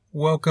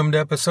Welcome to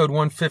episode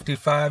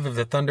 155 of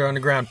the Thunder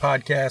Underground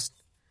podcast.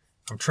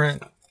 I'm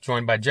Trent,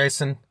 joined by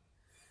Jason.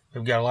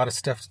 We've got a lot of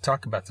stuff to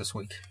talk about this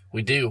week.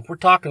 We do. We're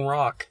talking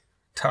rock.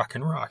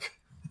 Talking rock.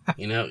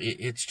 You know,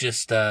 it's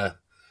just,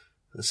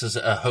 this is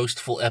a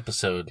hostful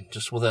episode,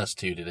 just with us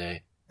two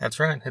today. That's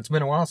right. It's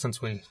been a while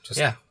since we just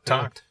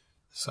talked.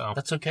 So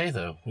that's okay,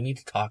 though. We need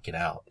to talk it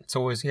out. It's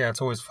always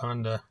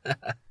fun to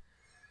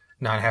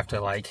not have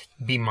to,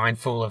 be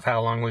mindful of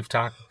how long we've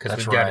talked, because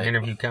we've got an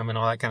interview coming,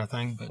 all that kind of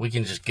thing. But we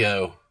can just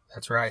go.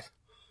 That's right.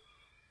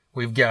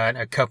 We've got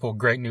a couple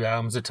great new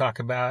albums to talk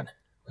about.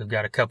 We've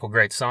got a couple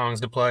great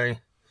songs to play. A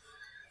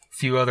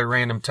few other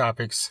random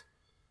topics.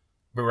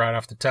 But right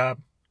off the top,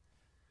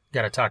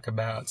 got to talk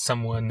about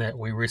someone that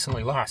we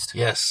recently lost.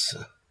 Yes.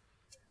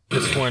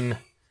 This one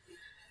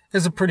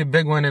is a pretty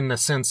big one in the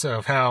sense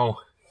of how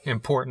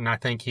important I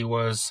think he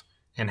was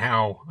and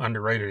how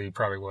underrated he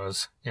probably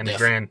was in the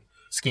grand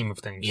scheme of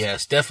things.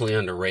 Yes, definitely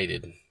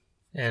underrated.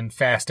 And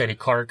Fast Eddie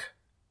Clarke,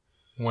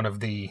 one of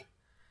the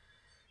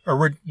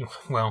you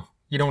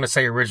don't want to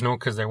say original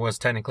because there was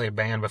technically a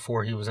band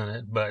before he was in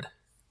it, but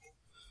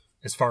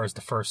as far as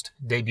the first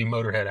debut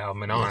Motorhead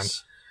album and on,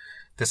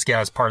 this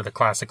guy's part of the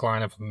classic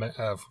lineup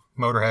of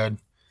Motorhead,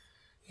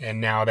 and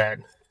now that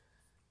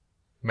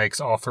makes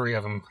all three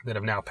of them that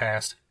have now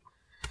passed.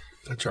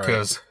 That's right.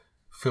 Because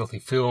Filthy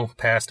Phil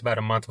passed about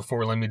a month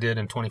before Lemmy did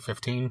in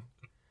 2015,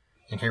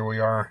 and here we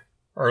are,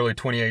 early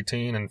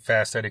 2018, and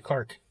Fast Eddie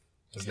Clarke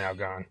is now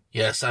gone.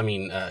 Yes, I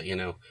mean,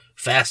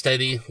 Fast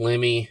Eddie,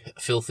 Lemmy,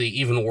 Filthy,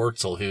 even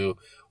Wurzel, who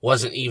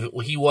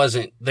he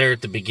wasn't there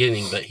at the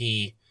beginning, but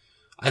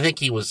I think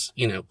he was,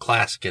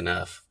 classic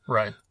enough.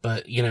 Right.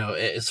 But,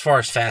 as far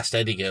as Fast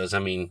Eddie goes, I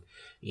mean,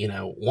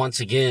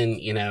 once again,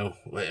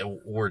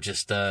 we're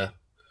just,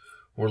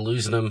 we're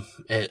losing him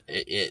at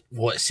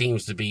what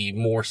seems to be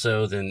more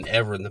so than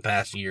ever in the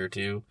past year or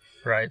two.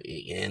 Right.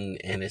 And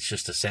it's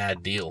just a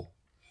sad deal.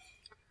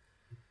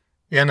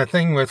 Yeah, and the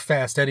thing with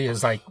Fast Eddie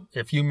is,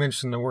 if you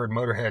mention the word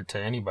Motorhead to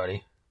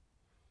anybody,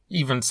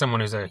 even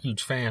someone who's a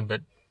huge fan,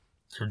 but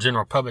your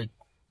general public,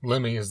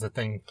 Lemmy is the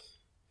thing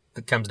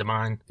that comes to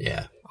mind.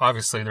 Yeah.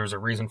 Obviously, there's a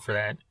reason for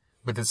that.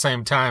 But at the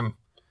same time,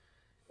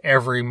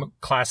 every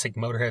classic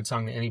Motorhead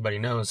song that anybody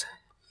knows,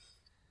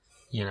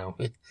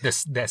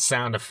 that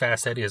sound of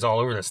Fast Eddie is all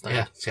over this thing.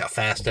 Yeah, it's got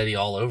Fast Eddie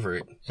all over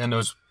it. And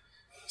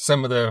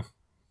some of the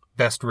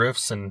best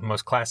riffs and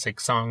most classic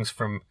songs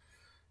from,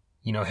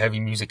 heavy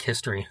music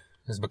history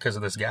is because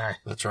of this guy.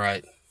 That's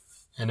right.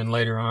 And then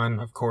later on,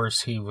 of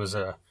course, he was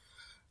a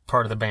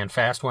part of the band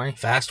Fastway.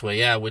 Fastway,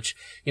 yeah, which,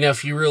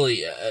 if you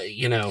really,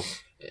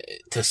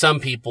 to some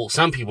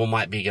people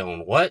might be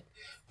going, what?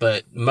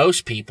 But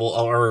most people,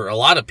 or a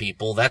lot of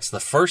people, that's the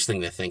first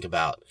thing they think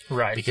about.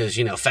 Right. Because,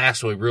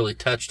 Fastway really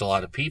touched a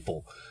lot of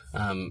people.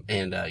 I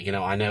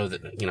know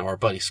that, our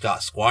buddy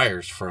Scott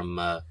Squires from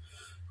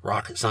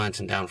Rocket Science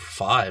and Down for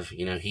Five,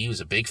 he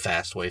was a big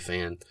Fastway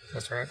fan.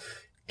 That's right.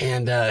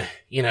 And,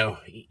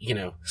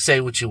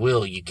 say what you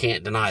will, you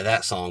can't deny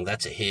that song.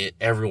 That's a hit.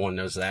 Everyone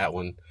knows that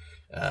one.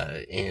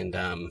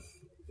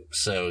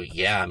 So,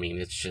 yeah, I mean,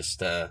 it's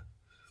just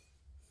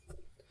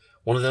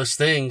one of those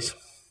things.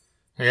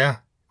 Yeah.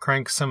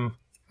 Crank some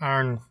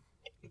Iron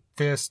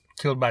Fist,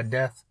 Killed by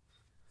Death,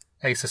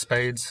 Ace of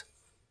Spades,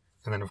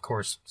 and then, of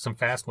course, some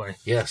Fastway.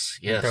 Yes.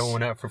 Throw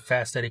one up for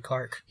Fast Eddie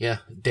Clarke. Yeah,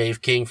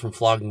 Dave King from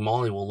Flogging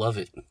Molly will love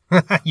it.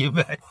 You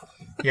bet.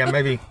 Yeah,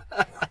 maybe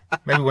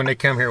when they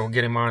come here, we'll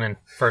get him on, and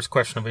first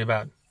question will be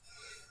about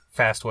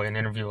Fastway, and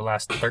interview will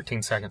last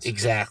 13 seconds.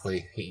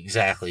 Exactly.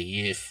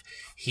 If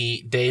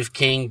Dave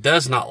King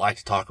does not like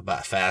to talk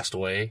about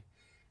Fastway,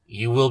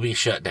 you will be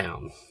shut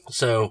down.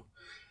 So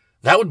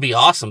that would be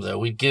awesome, though.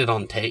 We'd get it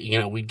on tape.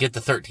 We'd get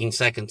the 13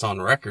 seconds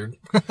on record.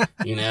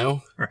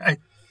 Right.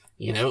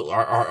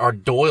 Our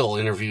Doyle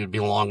interview would be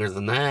longer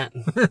than that.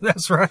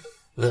 That's right.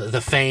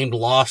 The famed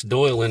Lost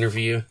Doyle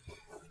interview.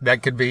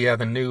 That could be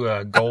the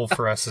new goal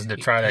for us, is to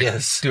try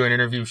to do an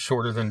interview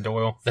shorter than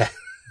Doyle.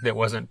 That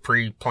wasn't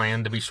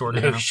pre-planned to be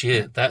shorter. No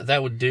shit.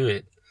 That would do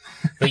it.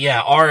 But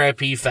yeah,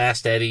 R.I.P.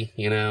 Fast Eddie,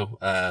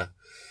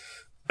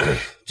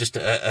 just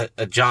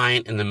a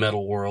giant in the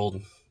metal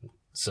world.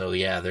 So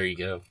yeah, there you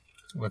go.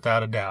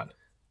 Without a doubt.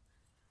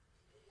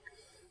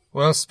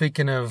 Well,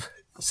 speaking of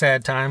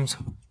sad times,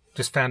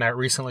 just found out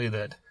recently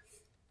that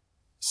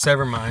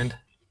Severmind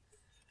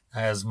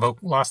has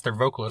lost their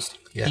vocalist.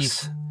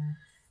 Yes.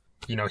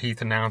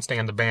 Heath announced,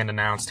 and the band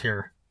announced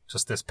here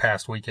just this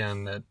past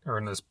weekend,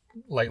 in this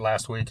late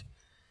last week,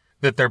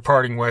 that they're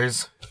parting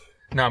ways.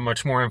 Not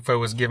much more info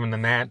was given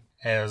than that.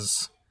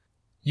 As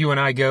you and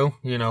I go,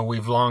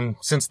 we've long,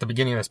 since the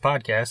beginning of this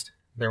podcast,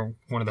 they're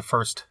one of the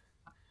first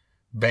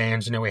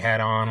bands, we had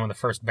on, one of the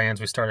first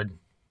bands we started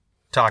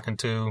talking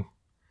to,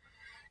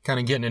 kind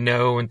of getting to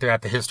know, and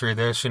throughout the history of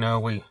this,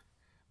 we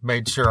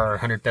made sure our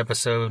 100th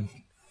episode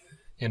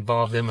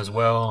involved them as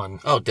well. And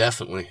oh,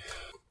 definitely.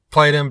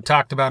 Played them,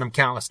 talked about them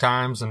countless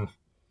times, and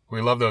we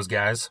love those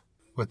guys.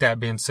 With that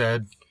being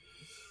said,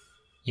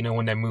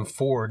 when they move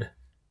forward,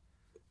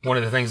 one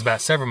of the things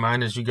about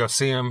Severmind is you go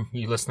see them,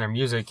 you listen to their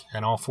music,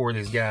 and all four of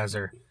these guys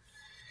are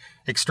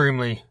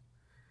extremely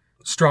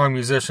strong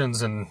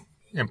musicians and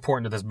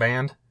important to this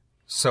band.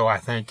 So I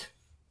think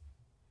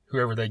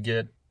whoever they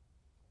get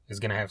is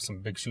going to have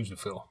some big shoes to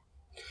fill.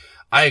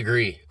 I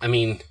agree. I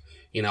mean,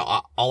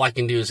 all I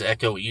can do is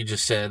echo what you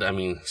just said. I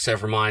mean,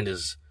 Severmind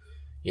is,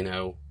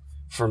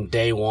 from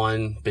day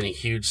one, been a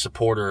huge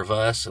supporter of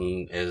us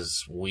and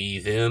as we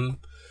them.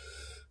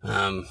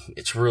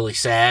 It's really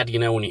sad,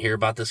 when you hear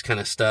about this kind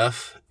of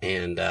stuff.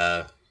 And,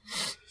 and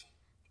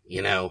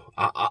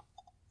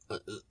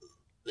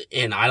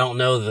I don't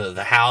know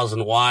the hows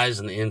and whys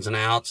and the ins and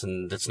outs,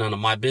 and that's none of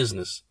my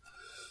business.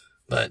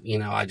 But,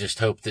 I just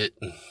hope that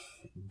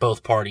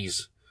both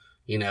parties,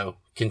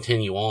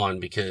 continue on,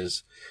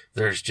 because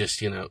there's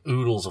just,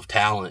 oodles of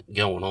talent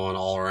going on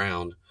all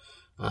around.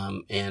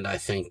 And I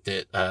think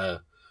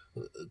that,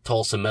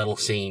 Tulsa metal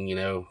scene,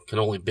 can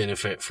only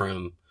benefit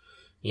from,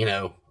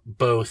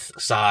 both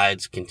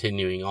sides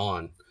continuing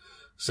on.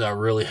 So I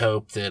really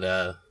hope that,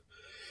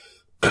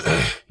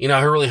 I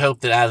really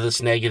hope that out of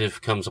this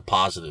negative comes a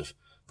positive.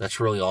 That's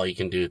really all you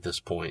can do at this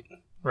point.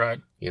 Right.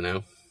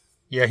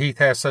 Yeah, Heath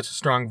has such a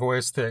strong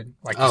voice that,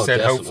 like you said,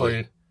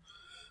 definitely.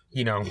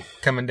 Hopefully,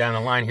 coming down the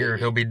line here,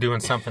 he'll be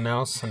doing something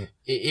else. And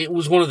it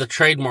was one of the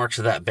trademarks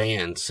of that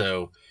band.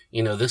 So,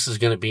 this is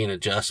going to be an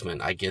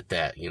adjustment. I get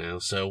that,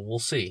 so we'll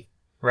see.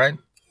 Right.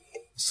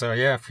 So,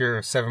 yeah, if you're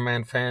a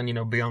Severmind fan,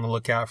 be on the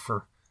lookout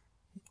for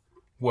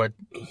what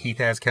Heath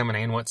has coming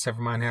and what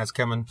Severmind has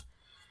coming.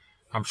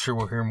 I'm sure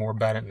we'll hear more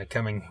about it in the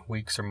coming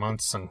weeks or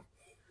months. And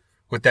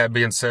with that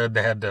being said,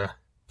 they had to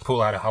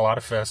pull out of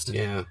Halata Fest.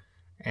 Yeah.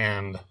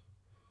 And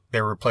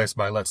they were replaced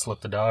by Let's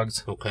Lift the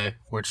Dogs. Okay.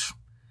 Which,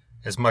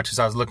 as much as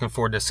I was looking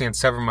forward to seeing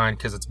Severmind,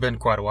 because it's been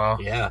quite a while,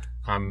 yeah,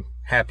 I'm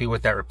happy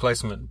with that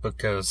replacement,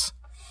 because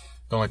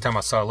the only time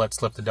I saw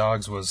Let's Lift the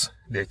Dogs was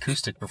the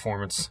acoustic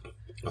performance.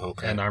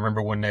 Okay. And I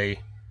remember when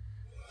they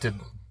did,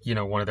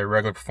 one of their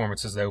regular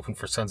performances, they opened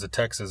for Sons of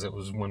Texas. It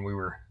was when we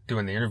were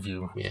doing the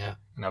interview. Yeah.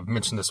 And I've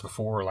mentioned this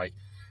before, like,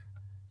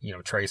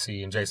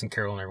 Tracy and Jason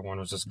Carroll and everyone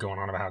was just going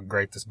on about how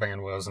great this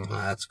band was. And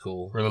that's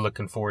cool. Really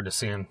looking forward to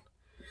seeing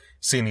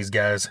these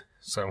guys.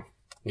 So,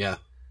 yeah.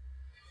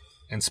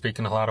 And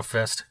speaking of Halata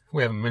Fest,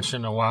 we haven't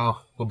mentioned in a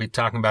while. We'll be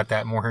talking about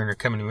that more here in the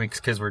coming weeks,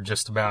 because we're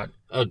just about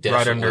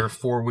right under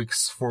 4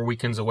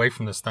 weekends away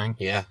from this thing.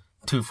 Yeah.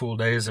 2 full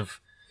days of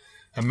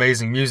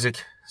amazing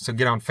music. So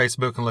get on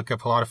Facebook and look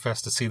up Halata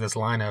Fest to see this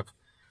lineup.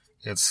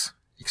 It's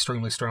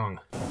extremely strong.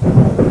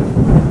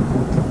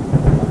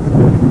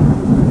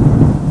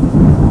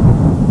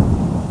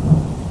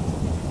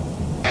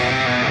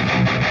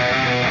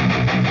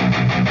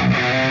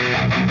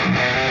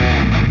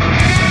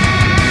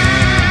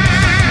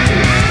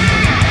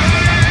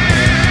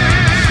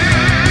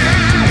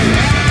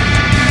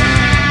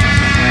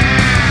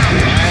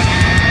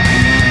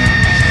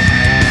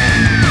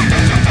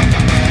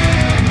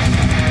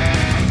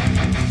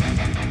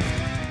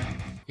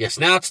 Yes,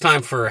 now it's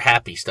time for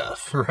happy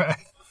stuff. Right.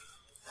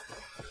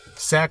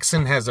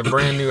 Saxon has a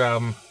brand new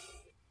album.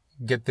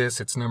 Get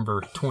this, it's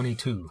number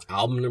 22.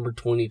 Album number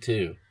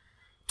 22.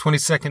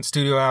 22nd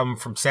studio album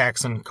from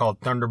Saxon called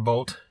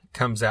Thunderbolt.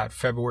 Comes out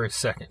February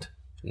 2nd.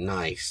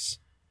 Nice.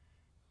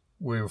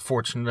 We were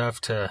fortunate enough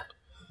to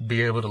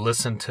be able to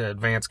listen to an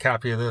advanced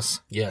copy of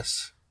this.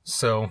 Yes.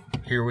 So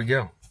here we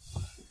go.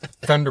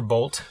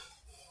 Thunderbolt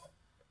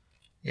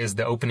is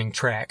the opening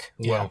track.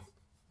 Yeah. Well,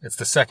 it's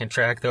the second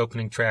track. The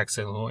opening track's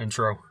a little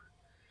intro.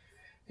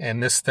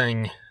 And this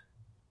thing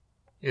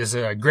is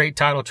a great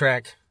title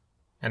track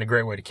and a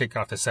great way to kick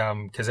off this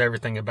album, because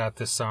everything about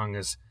this song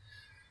is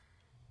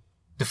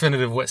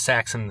definitive of what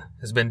Saxon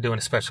has been doing,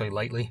 especially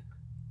lately.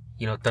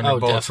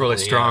 Thunderbolt's really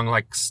strong,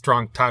 like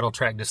strong title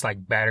track, just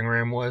like Battering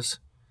Ram was.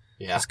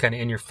 Yeah. It's kind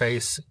of in your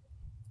face.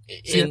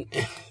 I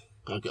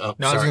was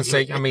going to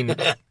say, I mean,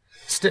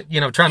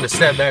 trying to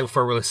step back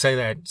before I really say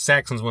that,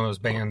 Saxon's one of those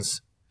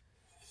bands,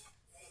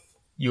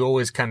 you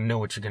always kind of know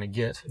what you're going to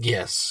get.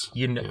 Yes.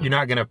 You're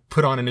not going to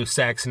put on a new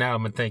Saxon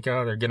album and think,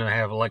 oh, they're going to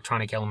have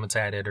electronic elements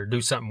added or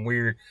do something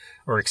weird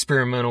or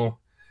experimental,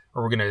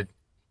 or we're going to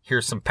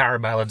hear some power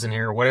ballads in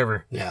here or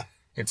whatever. Yeah.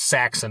 It's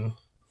Saxon.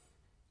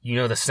 You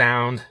know the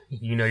sound.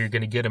 You know you're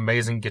going to get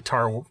amazing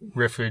guitar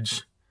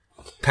riffage,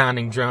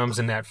 pounding drums,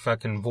 and that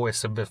fucking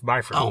voice of Biff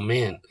Byford. Oh,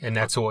 man. And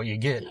that's what you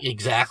get.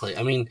 Exactly.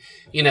 I mean,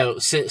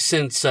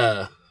 since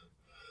I've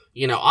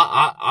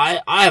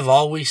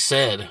always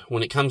said,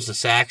 when it comes to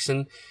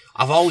Saxon,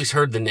 I've always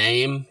heard the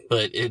name,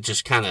 but it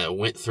just kind of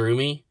went through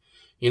me,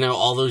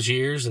 all those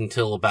years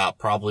until about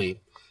probably,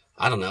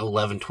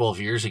 11, 12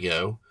 years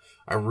ago.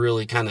 I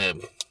really kind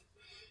of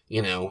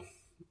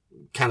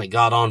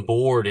got on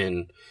board,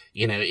 and,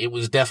 it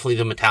was definitely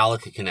the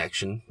Metallica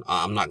connection.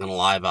 I'm not going to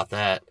lie about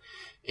that.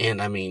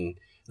 And I mean,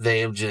 they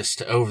have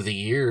just, over the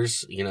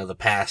years, the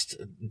past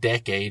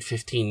decade,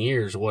 15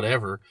 years,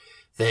 whatever,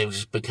 they've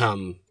just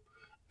become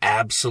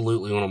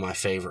absolutely one of my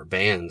favorite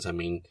bands. I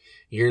mean,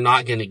 you're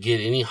not going to get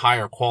any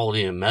higher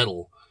quality of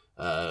metal,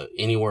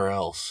 anywhere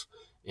else.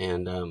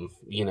 And,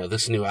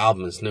 this new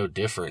album is no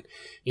different.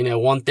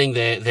 One thing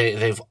that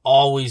they've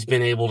always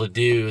been able to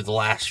do the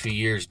last few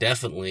years,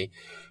 definitely,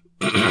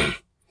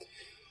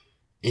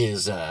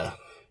 is,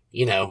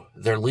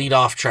 their lead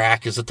off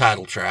track is the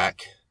title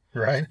track.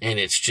 Right. And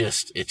it's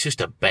just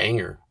a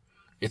banger.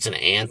 It's an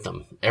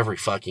anthem every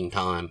fucking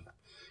time.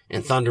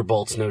 And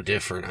Thunderbolt's no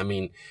different. I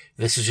mean,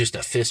 this is just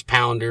a fist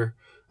pounder.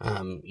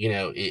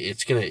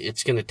 It's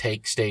gonna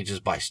take stages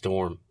by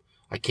storm.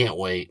 I can't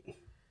wait.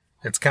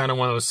 It's kind of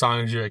one of those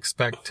songs you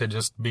expect to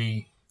just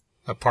be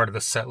a part of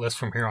the set list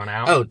from here on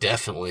out. Oh,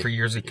 definitely. For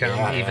years to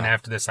come, even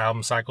after this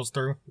album cycles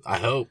through. I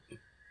hope.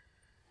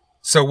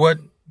 So what,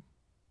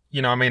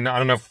 I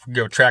don't know if we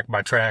go track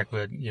by track,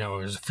 but,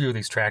 there's a few of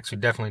these tracks we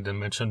definitely didn't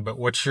mention, but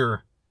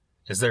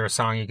is there a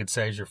song you could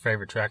say is your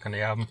favorite track on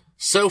the album?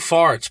 So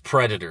far, it's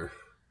Predator.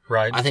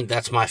 Right. I think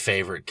that's my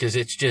favorite, because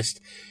it's just,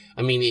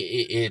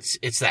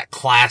 it's that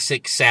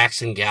classic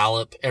Saxon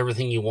gallop,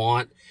 everything you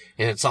want.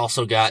 And it's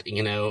also got,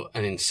 an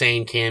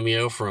insane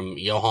cameo from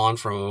Johan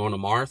from Amon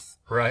Amarth.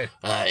 Right.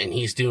 And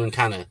he's doing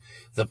kind of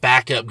the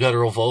backup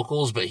guttural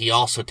vocals, but he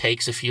also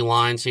takes a few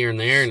lines here and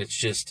there, and it's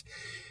just,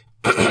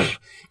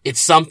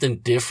 it's something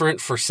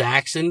different for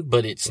Saxon,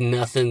 but it's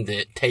nothing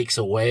that takes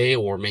away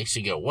or makes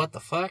you go, what the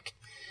fuck?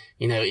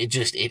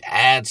 It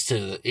adds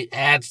to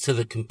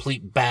the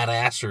complete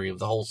badassery of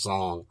the whole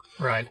song.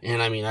 Right.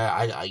 And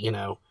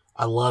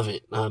I love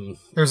it.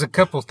 There's a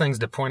couple of things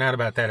to point out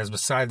about that is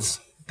besides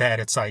that,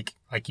 it's like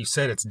you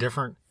said, it's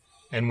different.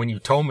 And when you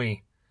told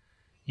me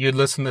you had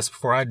listened to this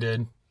before I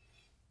did,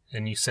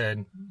 and you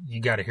said,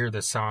 you got to hear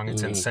this song.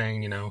 It's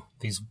insane.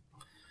 These,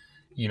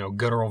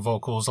 guttural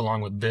vocals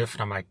along with Biff.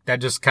 And I'm like,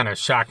 that just kind of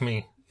shocked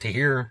me to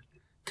hear,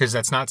 because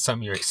that's not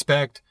something you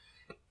expect.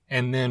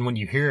 And then when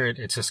you hear it,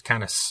 it's just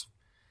kind of,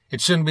 it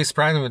shouldn't be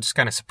surprising, but it's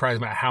kind of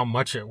surprising about how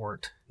much it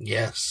worked.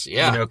 Yes.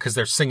 Yeah. Because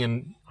they're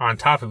singing on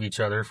top of each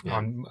other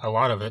on a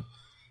lot of it.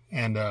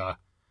 And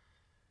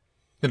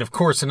then, of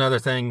course, another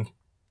thing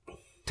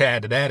to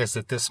add to that is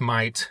that this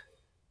might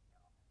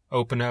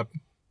open up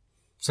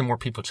some more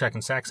people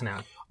checking Saxon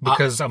out.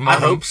 Because I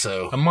hope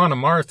so. Amon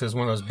Amarth is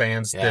one of those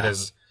bands that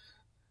is,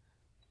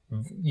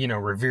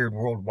 revered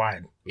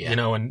worldwide. Yeah.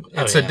 And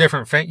it's a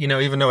different fan,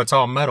 even though it's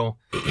all metal,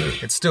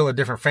 it's still a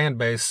different fan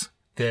base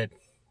that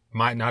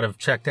might not have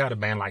checked out a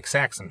band like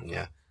Saxon.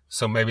 Yeah.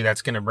 So maybe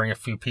that's going to bring a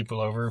few people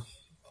over.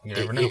 You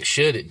never know. It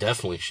should. It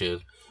definitely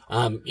should.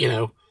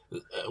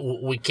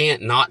 We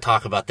can't not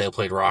talk about They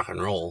Played Rock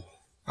and Roll.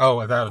 Oh,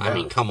 without a doubt. I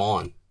mean, come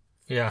on.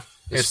 Yeah.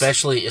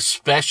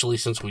 Especially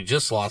since we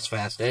just lost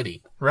Fast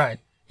Eddie. Right.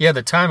 Yeah,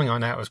 the timing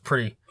on that was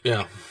pretty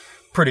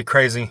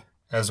crazy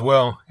as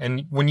well.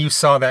 And when I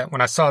saw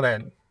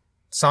that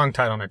song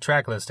title on the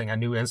track listing, I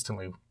knew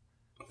instantly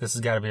this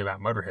has got to be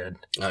about Motorhead.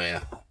 Oh,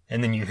 yeah.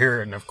 And then you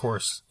hear it, and of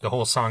course, the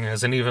whole song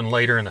is. And even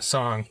later in the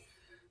song,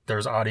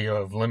 there's audio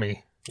of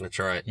Lemmy. That's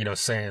right.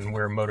 Saying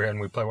we're Motorhead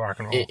and we play rock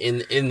and roll.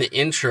 In the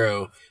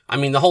intro,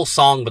 the whole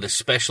song, but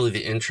especially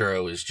the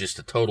intro, is just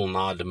a total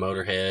nod to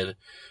Motorhead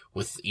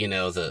with,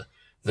 the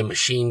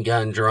machine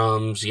gun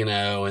drums, and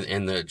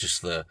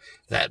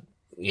that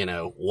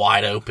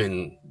wide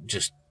open,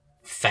 just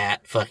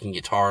fat fucking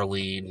guitar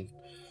lead,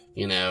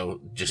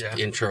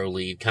 intro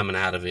lead coming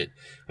out of it.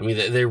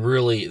 They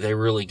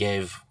really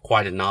gave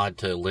quite a nod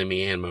to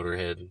Lemmy and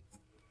Motorhead.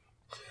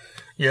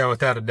 Yeah,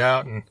 without a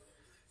doubt. And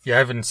yeah,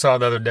 I even saw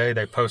the other day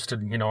they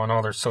posted, on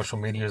all their social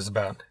medias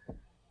about,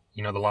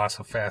 the loss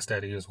of Fast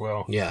Eddie as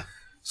well. Yeah.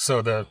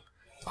 So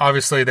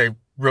obviously they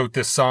wrote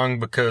this song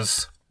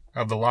because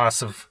of the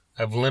loss of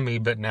Lemmy,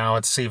 but now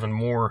it's even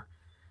more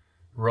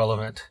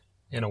relevant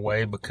in a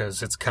way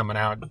because it's coming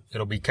out.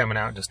 It'll be coming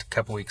out just a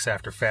couple weeks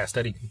after Fast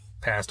Eddie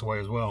passed away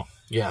as well.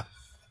 Yeah.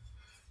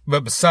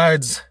 But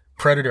besides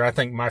Predator, I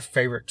think my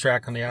favorite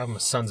track on the album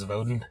is Sons of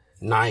Odin.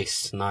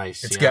 Nice.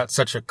 It's got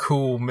such a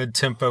cool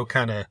mid-tempo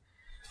kind of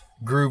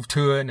groove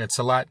to it, and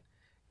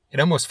it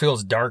almost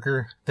feels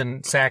darker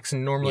than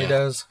Saxon normally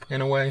does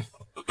in a way.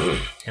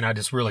 And I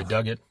just really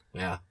dug it.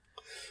 Yeah.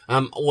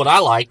 What I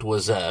liked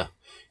was,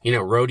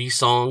 Roadie's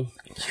song.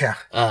 Yeah.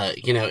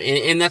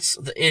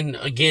 And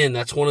again,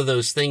 that's one of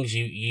those things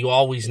you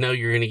always know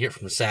you're going to get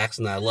from the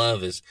Saxon that I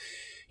love is,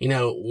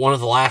 one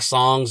of the last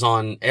songs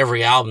on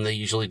every album they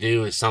usually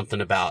do is something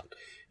about,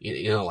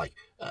 like,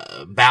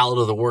 Ballad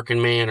of the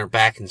Working Man or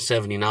Back in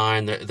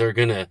 79. They're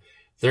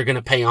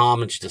gonna pay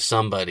homage to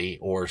somebody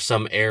or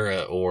some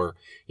era or,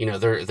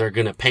 they're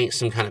gonna paint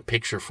some kind of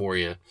picture for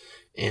you.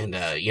 And,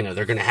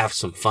 they're gonna have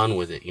some fun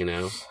with it,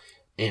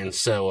 And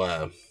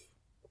so,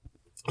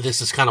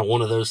 this is kind of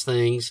one of those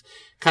things,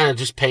 kind of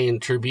just paying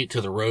tribute to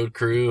the road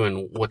crew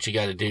and what you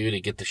got to do to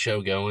get the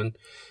show going.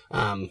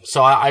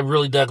 So I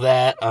really dug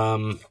that.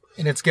 And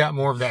it's got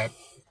more of that,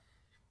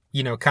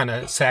 kind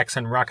of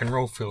Saxon rock and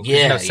roll feel.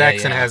 Yeah.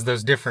 Saxon has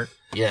those different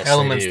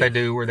elements they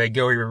do where they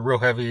go real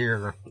heavy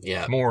or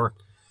more,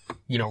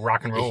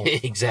 rock and roll.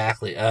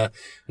 Exactly.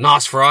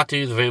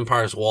 Nosferatu, the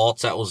Vampire's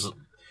Waltz, that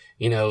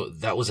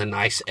was a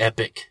nice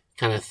epic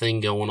kind of thing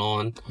going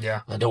on.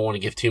 Yeah. I don't want to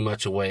give too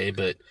much away,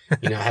 but,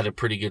 had a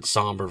pretty good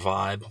somber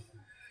vibe.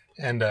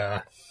 And,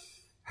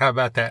 how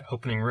about that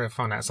opening riff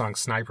on that song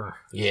Sniper?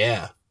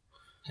 Yeah.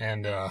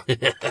 And,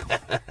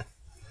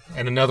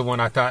 And another one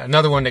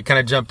that kind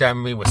of jumped out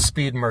at me was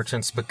Speed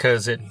Merchants,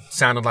 because it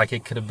sounded like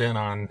it could have been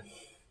on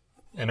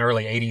an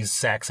early 80s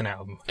Saxon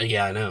album.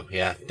 Yeah, I know.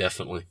 Yeah,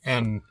 definitely.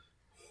 And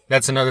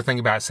that's another thing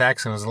about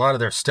Saxon, is a lot of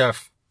their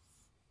stuff,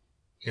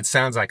 it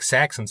sounds like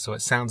Saxon, so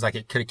it sounds like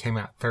it could have came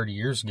out 30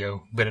 years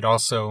ago, but it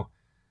also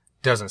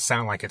doesn't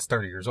sound like it's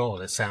 30 years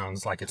old. It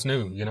sounds like it's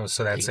new,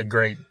 so that's a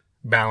great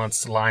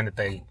balanced line that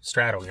they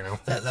straddle,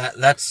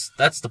 That's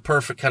the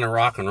perfect kind of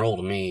rock and roll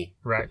to me.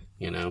 Right.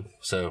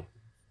 So.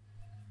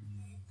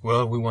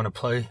 Well, we want to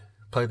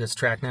play this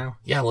track now?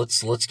 Yeah,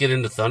 let's get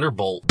into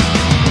Thunderbolt.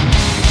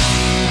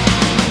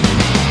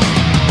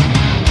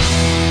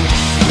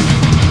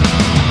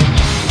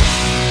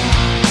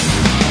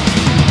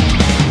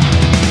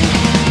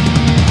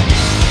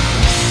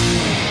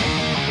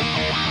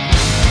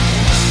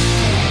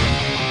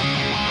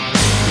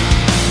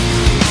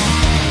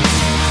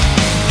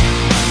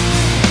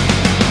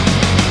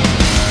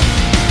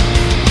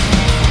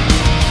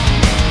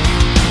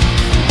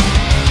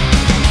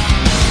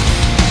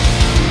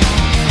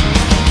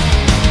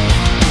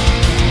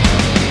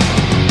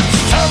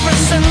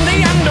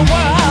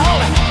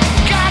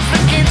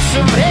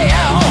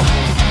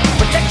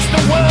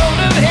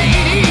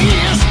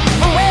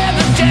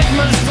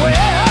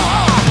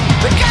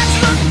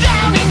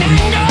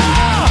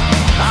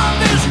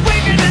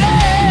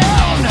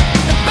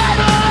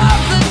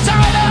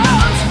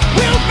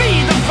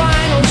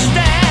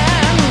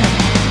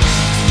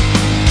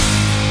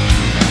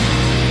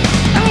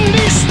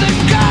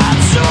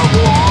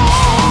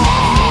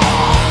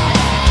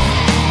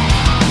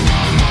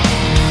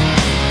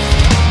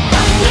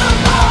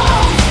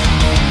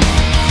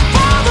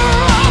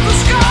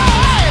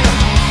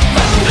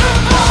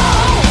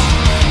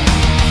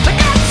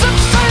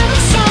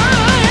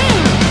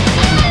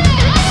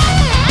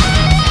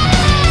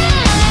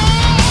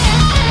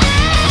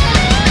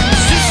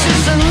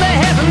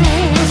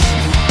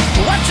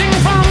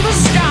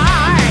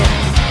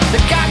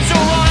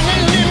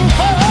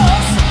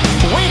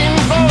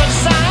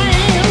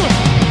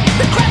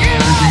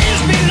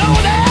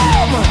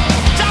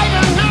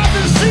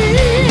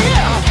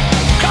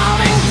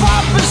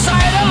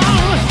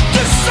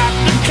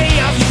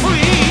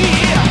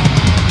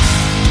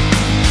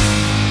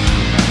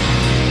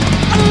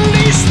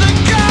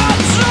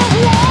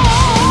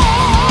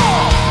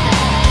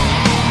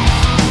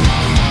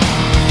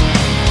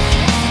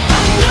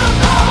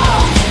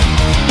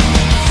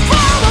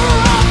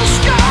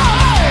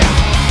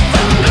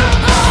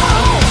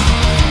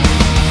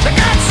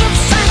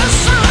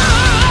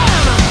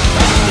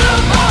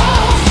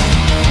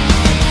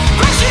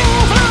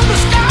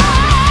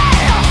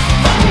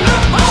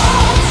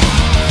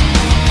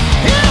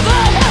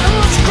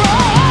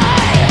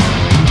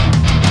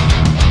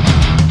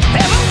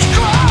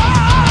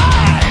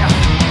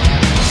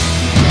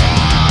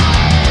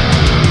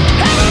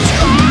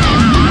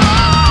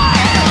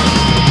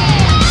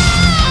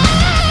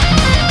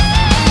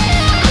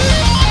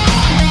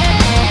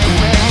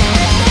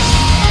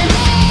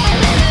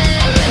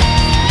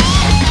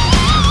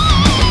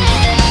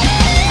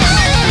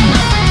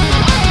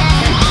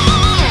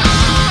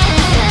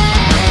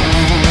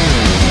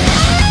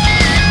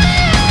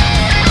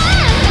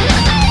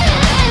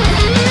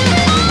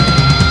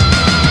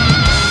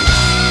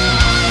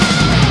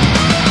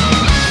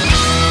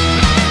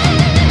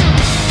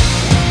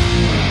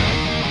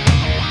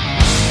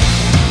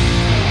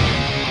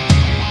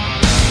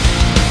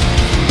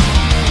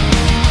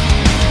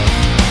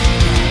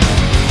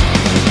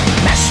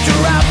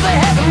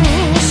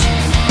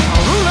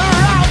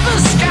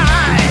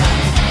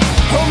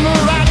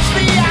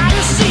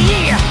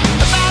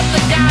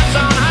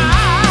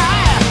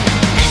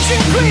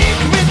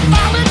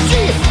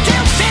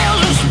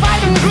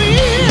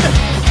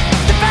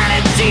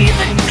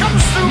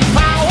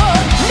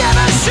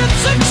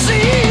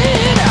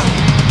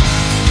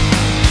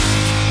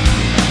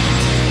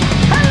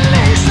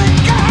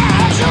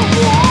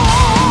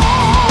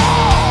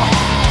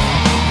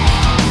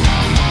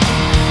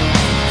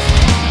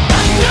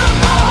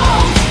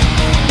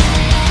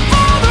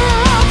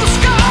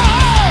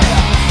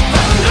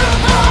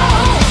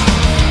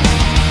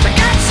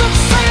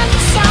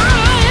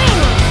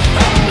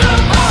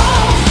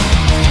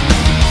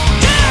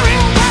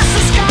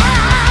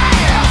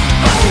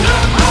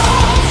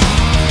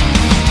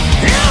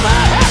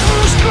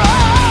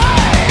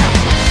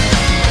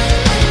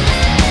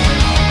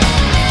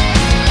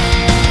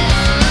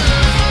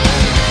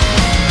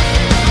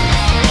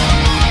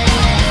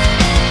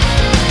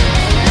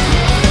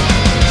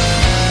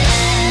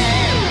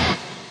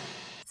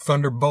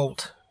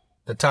 Thunderbolt,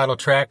 the title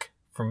track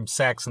from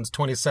Saxon's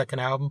 22nd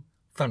album,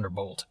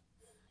 Thunderbolt.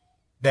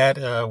 That,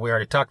 we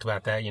already talked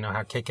about that,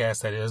 how kick-ass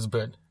that is,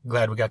 but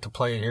glad we got to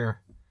play it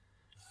here.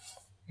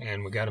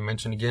 And we got to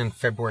mention again,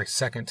 February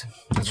 2nd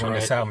is when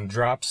this album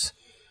drops.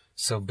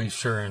 So be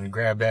sure and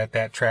grab that.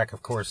 That track,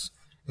 of course,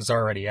 is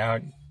already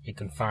out. You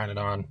can find it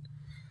on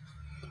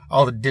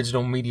all the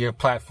digital media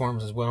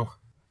platforms as well.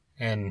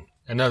 And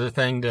another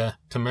thing to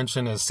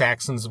mention is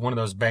Saxon's one of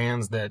those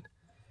bands that,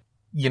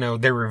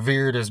 they're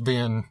revered as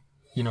being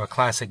a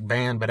classic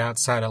band, but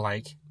outside of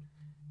like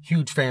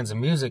huge fans of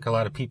music, a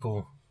lot of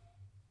people,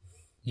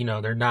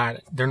 they're not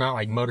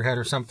like Motorhead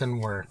or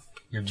something where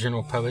your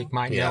general public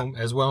might know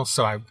as well.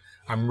 So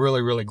I'm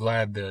really, really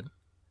glad that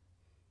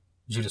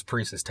Judas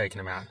Priest is taking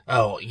them out.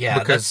 Oh, yeah.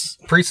 Because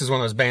Priest is one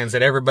of those bands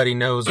that everybody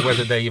knows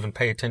whether they even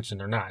pay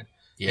attention or not.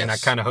 Yes. And I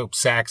kind of hope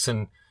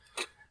Saxon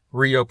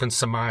reopens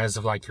some eyes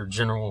of like your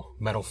general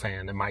metal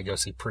fan that might go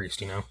see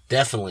Priest,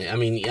 Definitely. I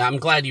mean, I'm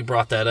glad you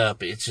brought that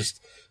up. It's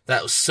just,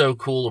 that was so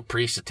cool of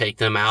Priest to take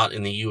them out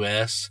in the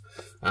U.S.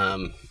 I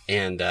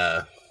mean,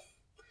 they're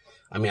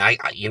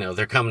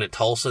coming to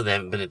Tulsa. They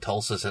haven't been to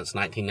Tulsa since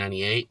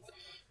 1998.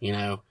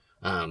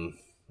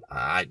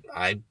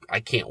 I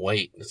can't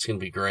wait. It's going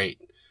to be great.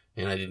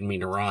 And I didn't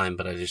mean to rhyme,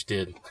 but I just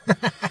did.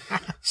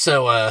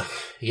 So,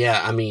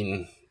 yeah, I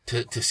mean,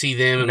 to see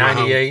them in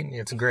 98,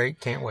 it's great.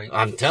 Can't wait.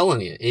 I'm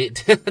telling you,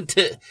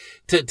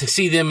 to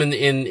see them in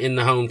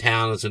the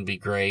hometown is going to be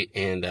great.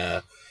 And,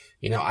 I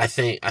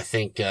think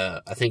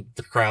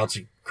the crowds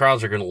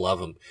are going to love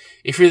them.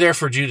 If you're there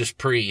for Judas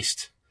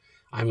Priest,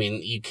 I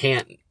mean, you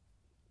can't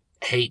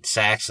hate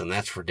Saxon.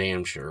 That's for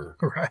damn sure.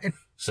 Right.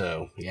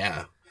 So,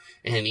 yeah.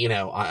 And,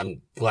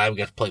 I'm glad we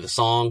got to play the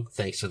song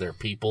thanks to their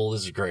people.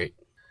 This is great.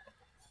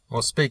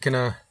 Well, speaking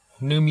of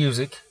new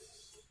music,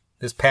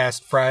 this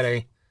past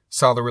Friday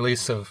saw the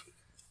release of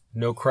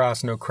No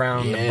Cross, No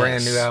Crown, Yes. the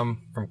brand new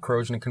album from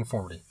Corrosion of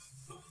Conformity.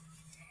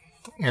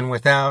 And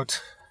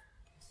without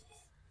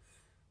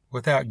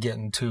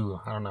getting too,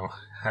 I don't know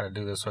how to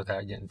do this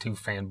without getting too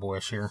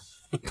fanboyish here.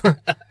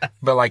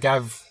 But like I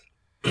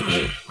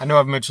know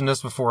I've mentioned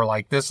this before,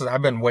 like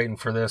I've been waiting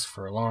for this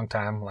for a long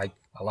time, like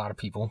a lot of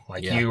people,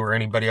 like you or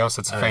anybody else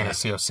that's a fan of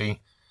COC.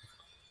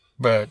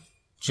 But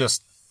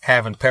just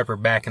having Pepper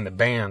back in the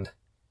band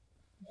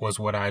was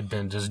what I'd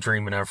been just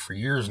dreaming of for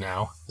years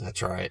now.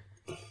 That's right.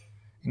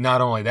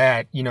 Not only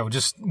that,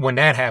 just when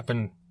that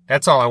happened,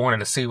 that's all I wanted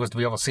to see was to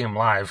be able to see him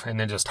live and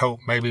then just hope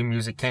maybe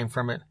music came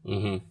from it.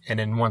 Mm-hmm. And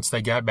then once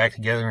they got back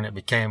together and it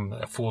became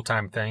a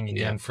full-time thing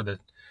again for the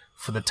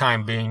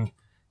time being,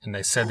 and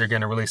they said they're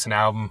going to release an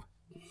album,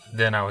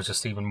 then I was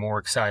just even more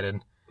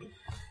excited.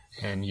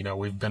 And,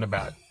 we've been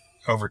about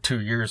over 2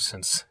 years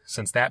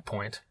since that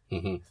point.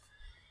 Mm-hmm.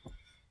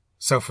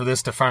 So for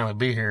this to finally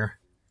be here,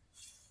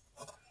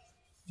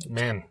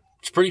 man.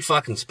 It's pretty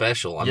fucking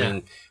special. I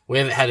mean, we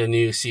haven't had a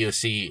new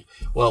COC.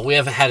 Well, we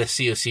haven't had a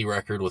COC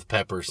record with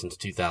Pepper since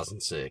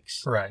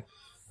 2006. Right.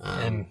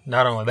 And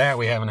not only that,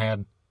 we haven't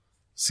had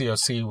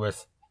COC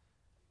with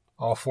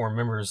all 4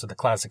 members of the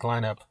classic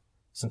lineup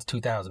since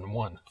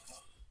 2001.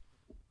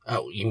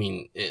 Oh, you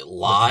mean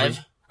live?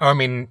 Oh, I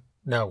mean,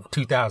 no,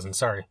 2000,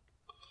 sorry.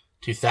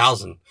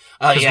 2000.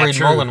 Yeah, Reed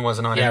Mullen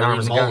wasn't on it. Yeah,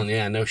 Reed Mullen.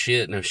 Yeah, no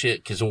shit.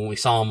 Because when we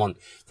saw him on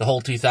the whole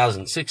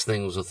 2006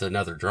 thing was with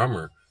another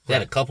drummer. They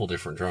had a couple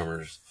different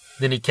drummers.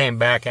 Then he came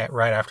back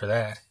right after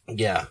that.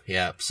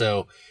 Yeah.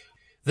 So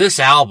this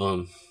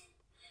album,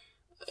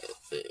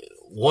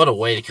 what a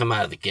way to come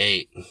out of the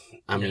gate.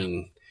 I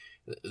mean,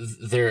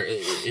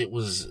 it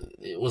was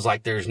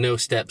like there's no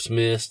steps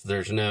missed.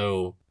 There's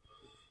no,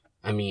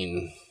 I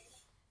mean,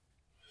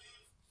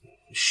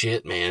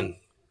 shit, man.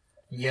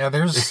 Yeah,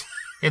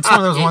 it's one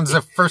of those ones,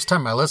 the first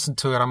time I listened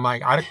to it, I'm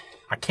like, I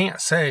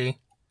can't say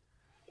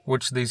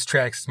which of these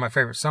tracks is my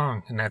favorite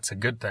song, and that's a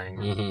good thing.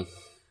 Mm-hmm.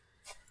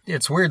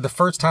 It's weird. The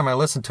first time I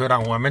listened to it,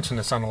 I mentioned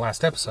this on the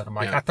last episode. I'm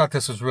like, I thought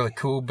this was really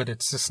cool, but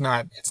it's just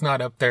it's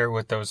not up there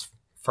with those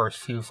first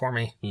few for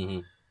me.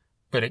 Mm-hmm.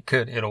 But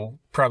it'll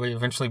probably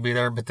eventually be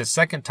there. But the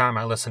second time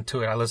I listened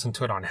to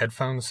it on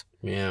headphones.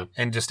 Yeah.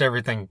 And just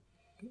everything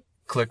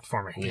clicked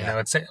for me. Yeah.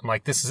 I'm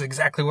like, this is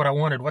exactly what I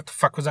wanted. What the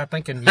fuck was I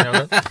thinking?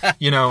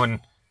 And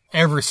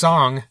every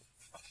song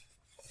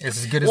is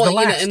as good as the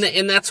last.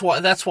 And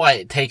that's why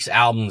it takes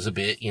albums a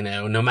bit,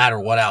 no matter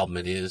what album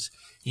it is.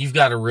 You've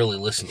got to really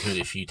listen to it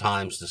a few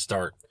times to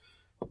start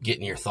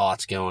getting your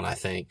thoughts going, I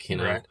think,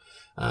 Right.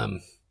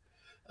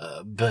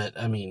 But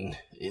I mean,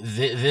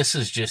 this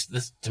is just,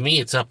 to me,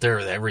 it's up there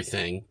with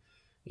everything,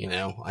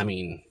 I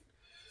mean,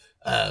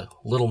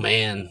 Little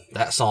Man,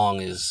 that song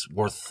is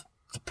worth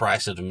the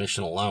price of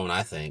admission alone,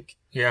 I think.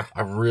 Yeah.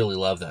 I really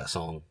love that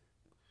song.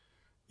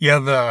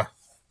 Yeah.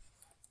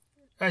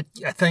 A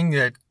thing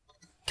that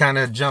kind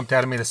of jumped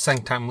out at me the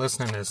second time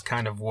listening is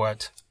kind of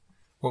what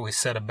we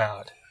said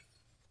about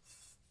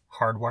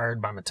Hardwired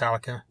by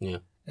Metallica. Yeah.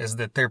 Is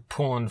that they're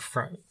pulling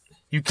from,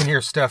 you can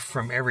hear stuff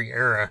from every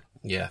era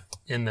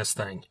in this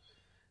thing.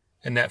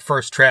 And that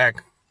first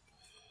track,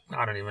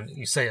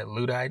 you say it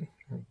Luddite?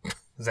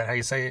 Is that how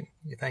you say it,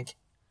 you think?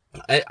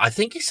 I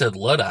think he said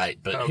Luddite,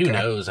 but Okay. Who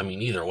knows? I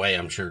mean, either way,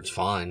 I'm sure it's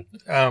fine.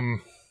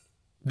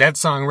 That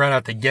song right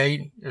out the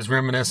gate is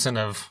reminiscent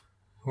of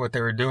what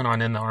they were doing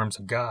on In the Arms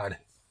of God.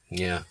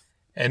 Yeah.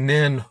 And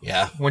then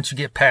Yeah. once you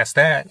get past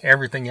that,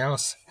 everything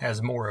else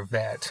has more of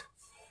that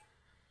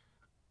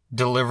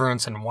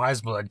Deliverance and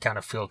Wise Blood kind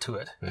of feel to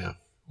it. Yeah.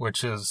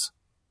 Which is,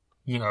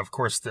 of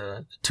course,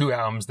 the 2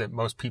 albums that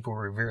most people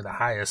revere the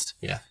highest.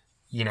 Yeah.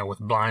 With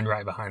Blind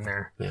right behind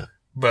there. Yeah.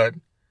 But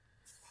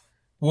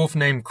Wolf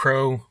Named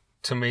Crow,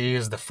 to me,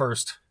 is the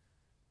first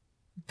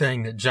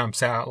thing that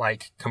jumps out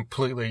like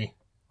completely,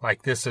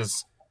 like this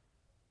is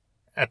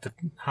at the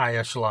high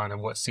echelon of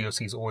what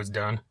COC's always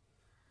done.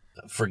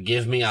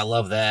 Forgive Me, I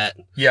love that.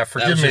 Yeah, That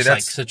Forgive was Me. just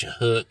That's like such a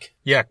hook.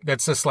 yeah,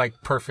 that's just like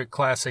perfect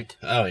classic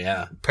Oh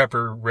yeah,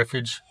 Pepper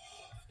riffage.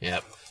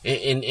 yep.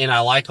 And I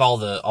like all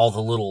the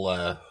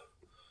little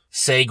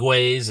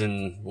segues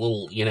and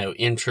little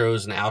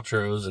intros and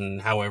outros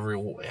and however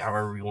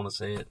you want to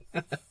say it.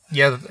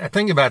 Yeah, the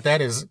thing about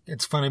that is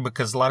it's funny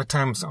because a lot of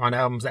times on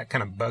albums that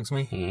kind of bugs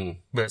me, Mm-hmm.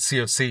 but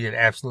COC it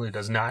absolutely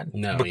does not.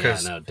 No,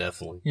 because yeah, no,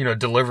 definitely.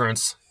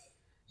 Deliverance.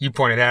 You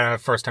pointed out the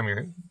first time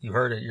you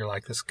heard it, you're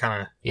like, this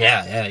kind of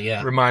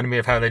Yeah. reminded me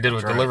of how they did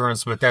with That's right.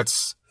 Deliverance, but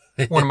that's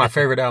one of my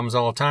favorite albums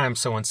of all time.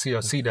 So when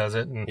COC does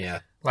it, and Yeah.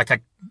 like I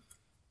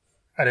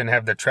didn't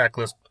have the track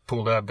list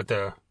pulled up, but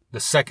the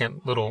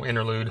second little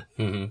interlude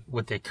Mm-hmm.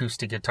 with the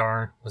acoustic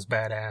guitar was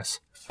badass.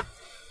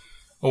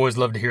 Always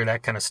love to hear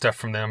that kind of stuff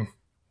from them.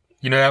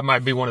 That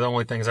might be one of the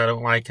only things I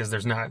don't like is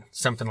there's not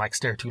something like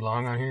Stare Too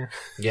Long on here.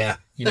 Yeah.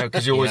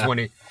 Because you always Yeah. want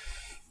to.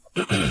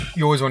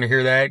 You always want to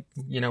hear that,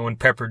 when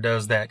Pepper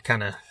does that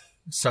kind of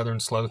southern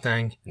slow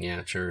thing.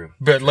 Yeah, true.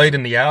 But late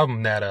in the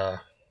album,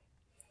 that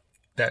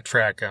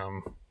track,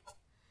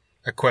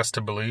 A Quest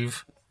to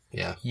Believe,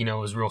 Yeah.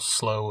 is real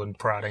slow and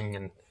prodding,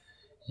 and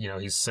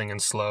he's singing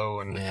slow,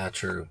 and Yeah,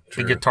 true.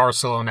 the guitar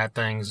solo on that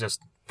thing is just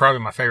probably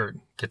my favorite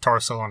guitar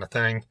solo on the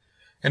thing,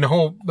 and the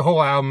whole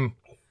album.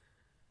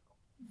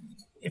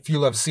 If you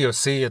love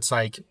COC, it's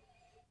like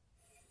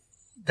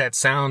that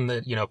sound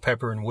that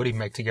Pepper and Woody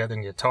make together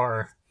in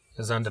guitar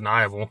is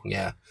undeniable.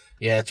 Yeah.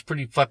 Yeah, it's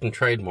pretty fucking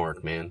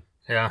trademark, man.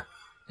 Yeah,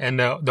 and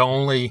the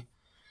only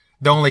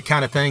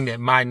kind of thing that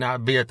might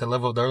not be at the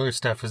level of the earlier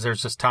stuff is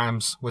there's just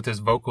times with his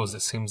vocals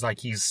it seems like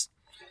he's,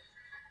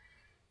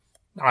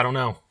 I don't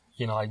know,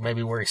 like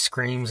maybe where he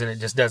screams and it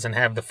just doesn't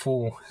have the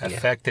full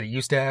effect that it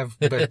used to have.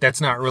 But that's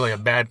not really a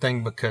bad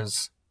thing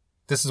because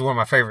this is one of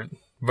my favorite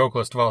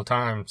vocalists of all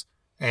times,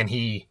 and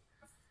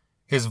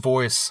his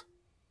voice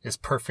is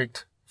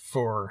perfect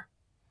for.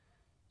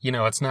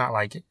 It's not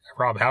like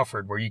Rob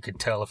Halford where you could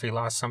tell if he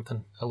lost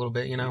something a little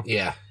bit,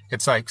 Yeah.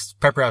 It's like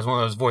Pepper has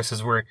one of those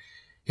voices where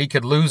he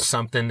could lose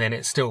something and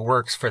it still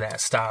works for that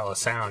style of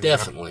sound.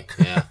 Definitely.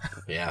 Yeah.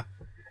 Yeah.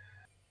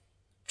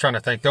 Trying to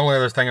think. The only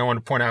other thing I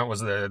wanted to point out was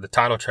the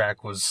title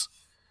track was,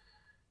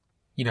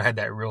 had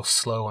that real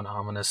slow and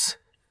ominous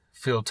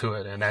feel to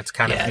it. And that's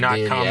kind Yeah, of it not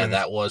did. common. Yeah,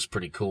 that was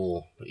pretty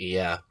cool.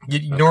 Yeah.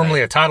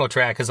 Normally a title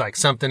track is like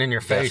something in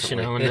your face,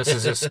 Definitely. and this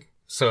is just,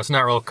 so it's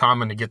not real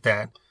common to get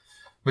that.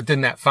 But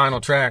then that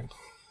final track.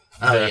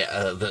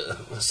 The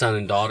Son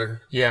and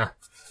Daughter. Yeah.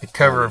 The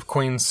cover of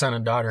Queen's Son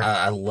and Daughter.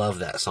 I love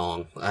that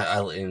song.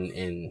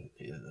 And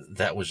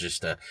that was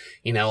just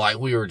like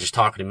we were just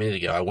talking a minute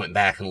ago. I went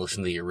back and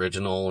listened to the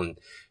original, and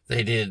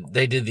they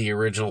did the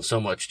original so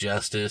much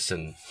justice,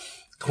 and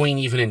Queen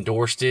even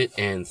endorsed it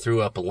and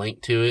threw up a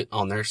link to it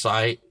on their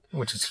site.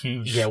 Which is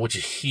huge. Yeah, which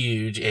is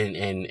huge,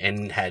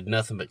 and had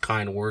nothing but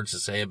kind words to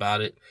say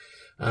about it.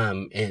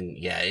 And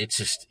yeah, it's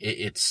just,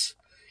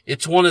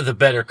 it's one of the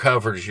better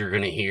covers you're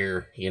going to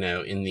hear,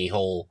 in the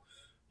whole,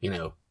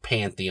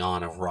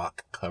 pantheon of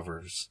rock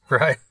covers.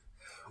 Right.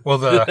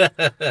 Well,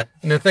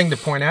 and the thing to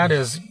point out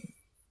is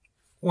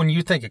when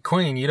you think of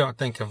Queen, you don't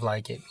think of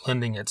like it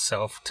lending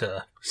itself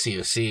to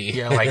COC.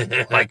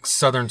 yeah, like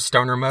Southern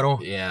stoner metal.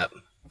 Yeah.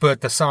 But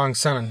the song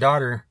Son and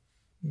Daughter,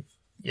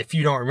 if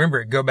you don't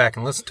remember it, go back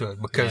and listen to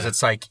it because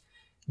it's like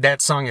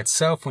that song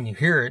itself, when you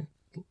hear it,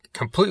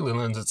 completely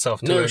lends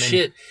itself to it. No And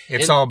shit.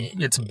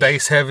 it's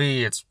bass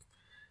heavy.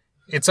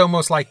 It's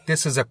almost like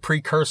this is a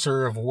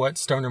precursor of what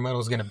stoner metal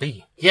is going to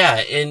be. Yeah,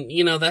 and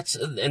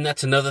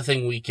that's another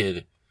thing we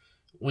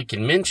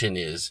can mention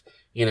is,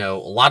 a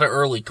lot of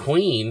early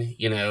Queen,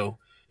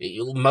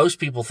 most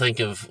people think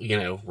of,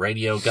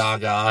 Radio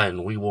Gaga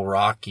and We Will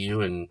Rock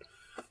You and,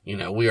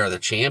 We Are the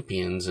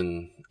Champions,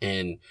 and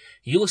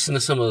you listen to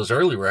some of those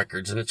early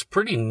records and it's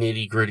pretty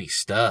nitty gritty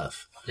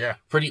stuff. Yeah.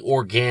 Pretty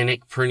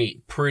organic,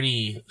 pretty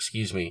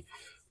riffy.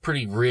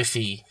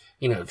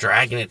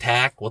 Dragon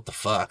Attack, what the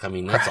fuck? I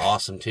mean, that's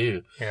awesome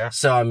too. Yeah.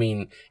 So, I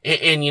mean,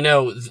 and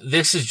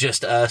this is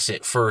just us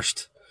at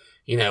first,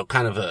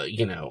 kind of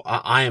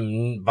I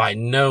am by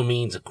no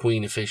means a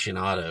Queen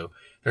aficionado.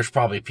 There's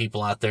probably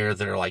people out there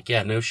that are like,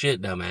 yeah, no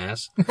shit,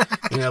 dumbass.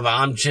 But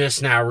I'm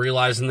just now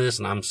realizing this,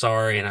 and I'm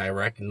sorry, and I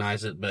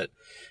recognize it. But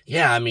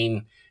yeah, I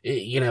mean,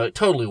 it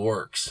totally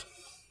works.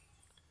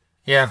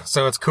 Yeah.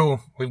 So it's cool.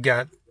 We've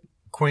got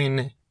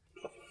Queen,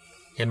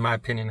 in my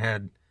opinion,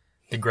 had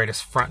the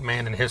greatest front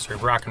man in the history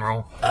of rock and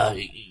roll.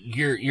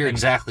 You're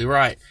exactly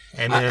right.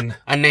 And then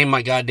I named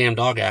my goddamn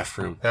dog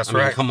after him. That's I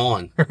mean, right. Come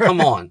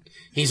on.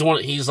 He's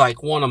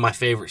like one of my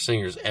favorite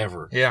singers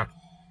ever. yeah.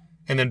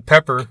 And then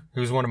Pepper,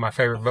 who's one of my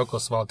favorite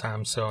vocalists of all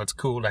time. So it's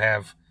cool to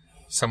have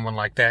someone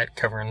like that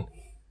covering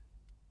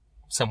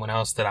someone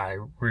else that I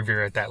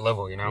revere at that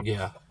level,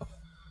 Yeah.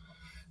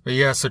 But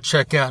yeah, so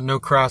check out No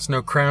Cross,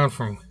 No Crown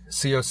from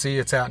COC.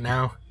 It's out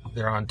now.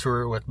 They're on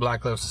tour with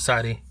Black Love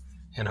Society,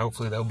 and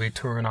hopefully they'll be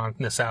touring on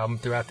this album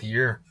throughout the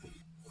year.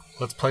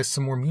 let's play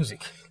some more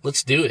music.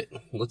 Let's do it.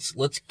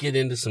 Let's get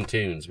into some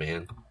tunes,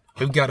 man.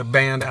 We've got a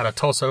band out of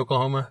Tulsa,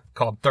 Oklahoma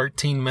called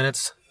 13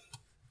 Minutes,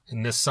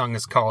 and this song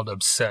is called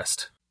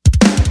Obsessed.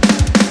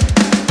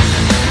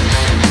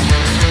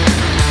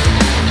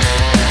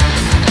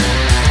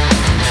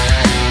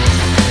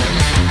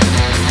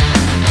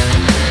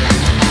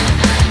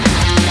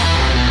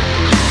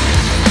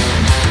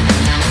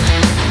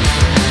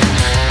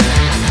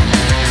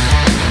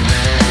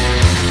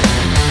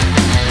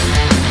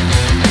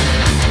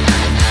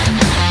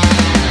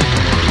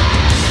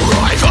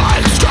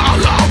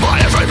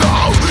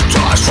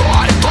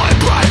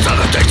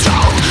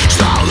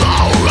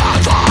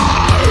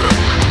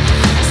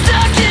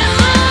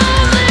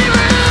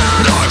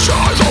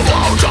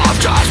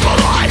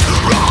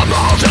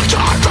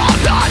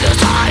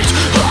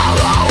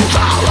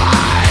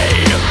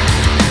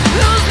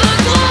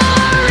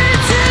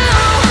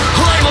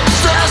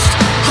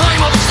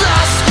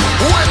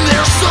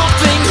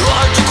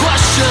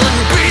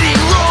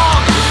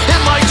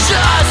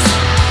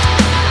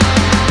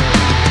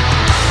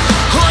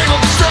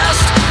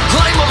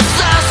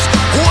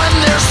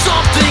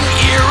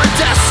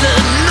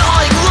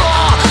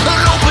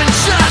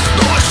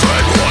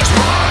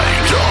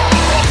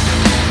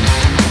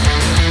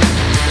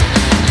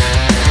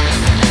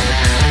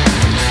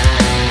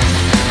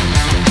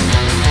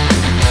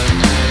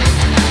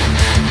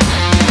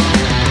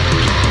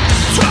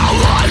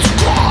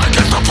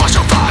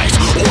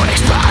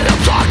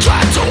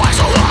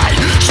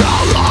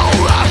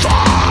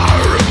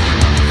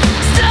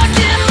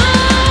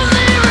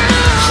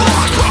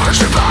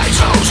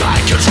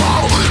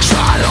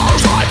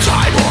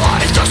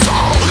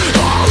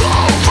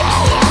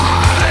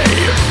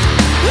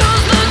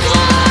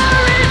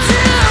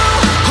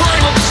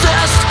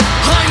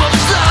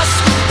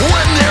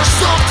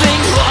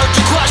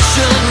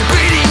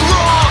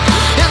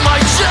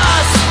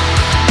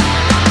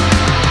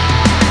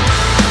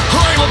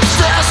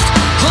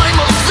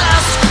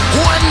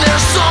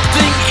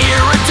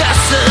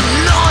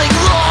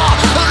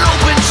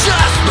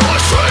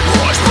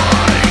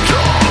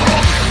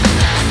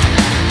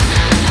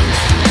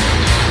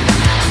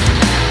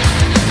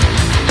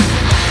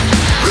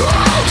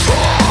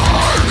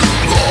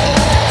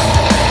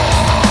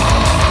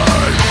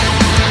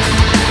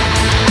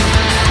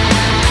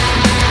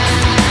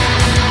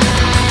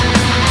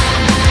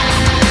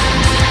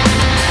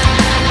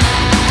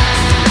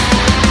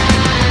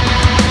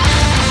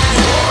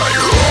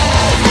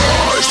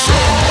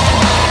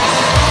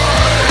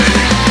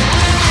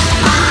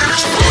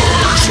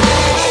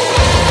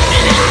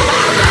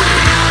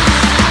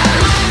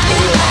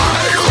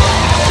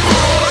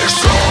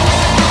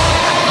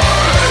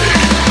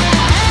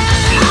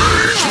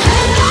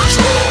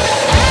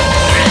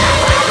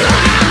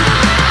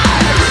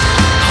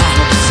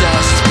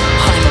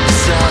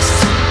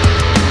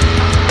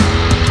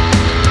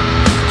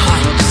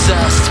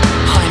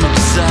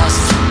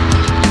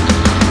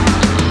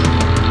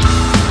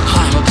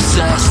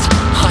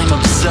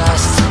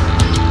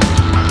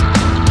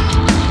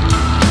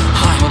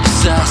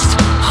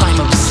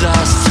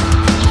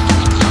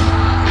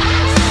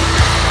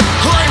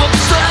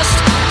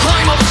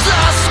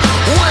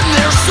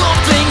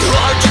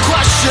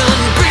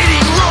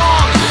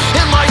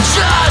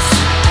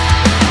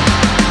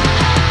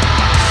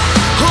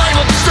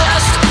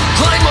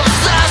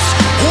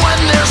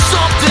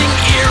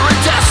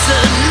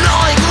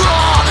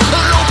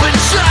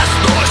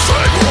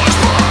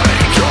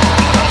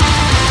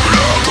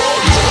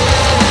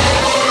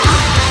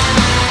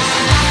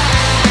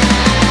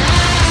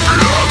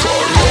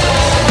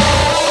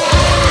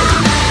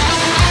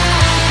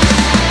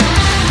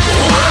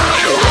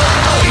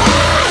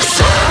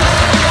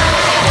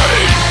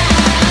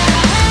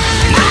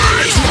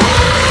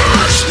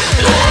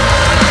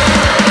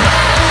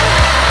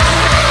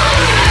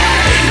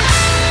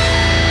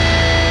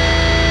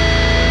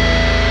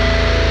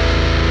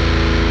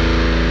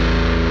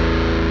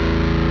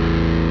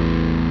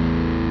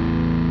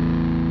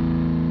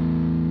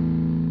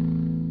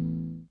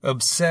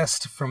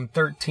 Obsessed from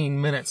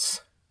 13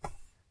 Minutes.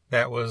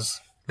 That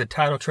was the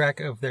title track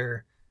of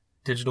their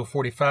Digital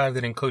 45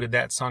 that included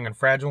that song and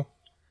Fragile.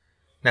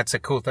 That's a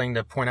cool thing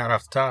to point out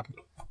off the top.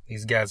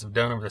 These guys have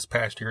done over this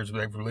past year.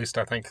 They've released,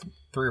 I think,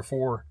 3 or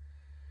 4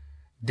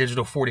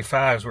 Digital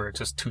 45s where it's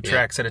just 2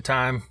 tracks at a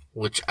time.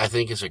 Which I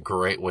think is a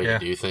great way to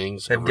do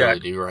things. They've really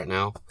do right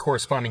now.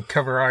 Corresponding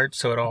cover art,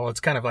 so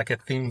it's kind of like a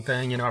theme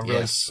thing,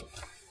 really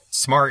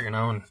smart,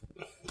 And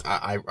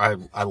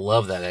I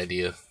love that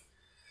idea.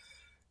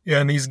 Yeah,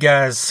 and these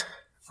guys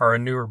are a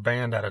newer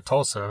band out of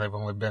Tulsa. They've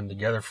only been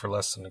together for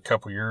less than a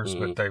couple years,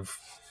 but they've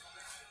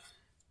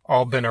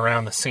all been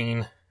around the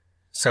scene.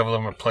 Several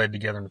of them have played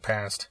together in the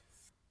past.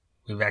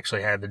 We've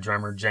actually had the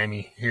drummer,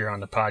 Jamie, here on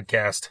the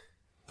podcast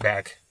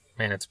back.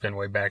 Man, it's been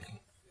way back,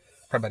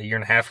 probably about a year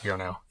and a half ago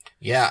now.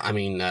 Yeah, I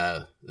mean,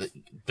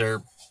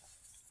 they're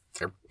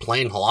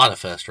playing Halata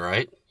Fest,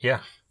 right? Yeah.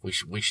 We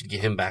should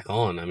get him back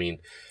on. I mean,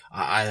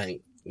 I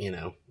think,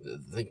 I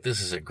think this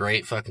is a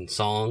great fucking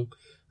song.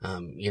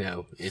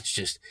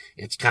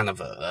 It's kind of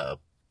a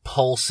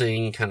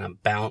pulsing, kind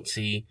of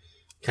bouncy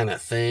kind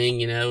of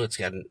thing. It's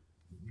got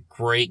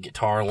great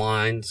guitar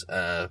lines.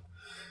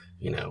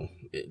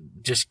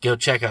 Just go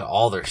check out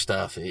all their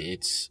stuff.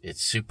 It's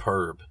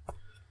superb.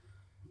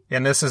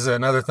 And this is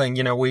another thing,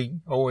 we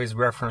always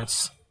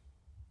reference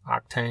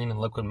Octane and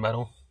Liquid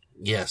Metal.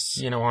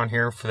 Yes. On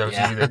here, for those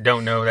of you that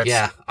don't know,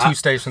 that's two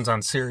stations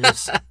on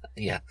Sirius.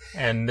 Yeah.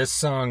 And this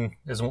song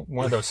is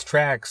one of those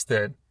tracks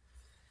that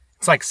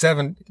it's like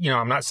Seven,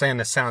 I'm not saying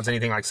this sounds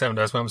anything like Seven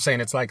does, but I'm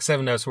saying it's like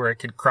Seven does, where it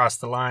could cross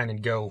the line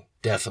and go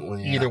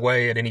definitely either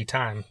way at any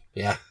time.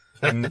 Yeah.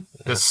 And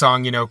this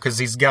song, cause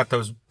he's got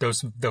those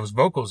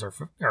vocals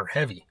are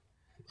heavy.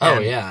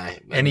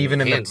 And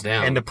even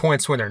in the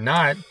points when they're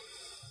not,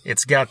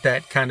 it's got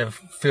that kind of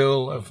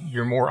feel of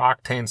your more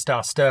Octane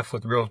style stuff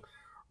with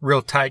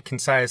real tight,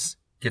 concise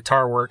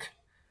guitar work.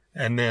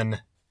 And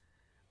then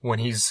when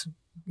he's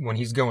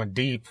going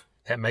deep,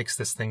 that makes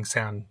this thing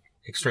sound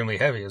extremely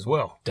heavy as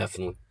well.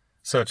 Definitely.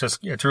 So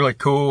it's really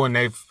cool. And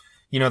they've,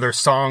 their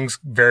songs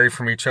vary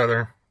from each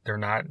other. They're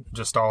not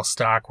just all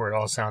stock where it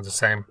all sounds the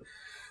same.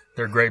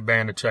 They're a great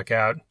band to check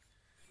out.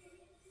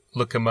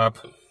 Look them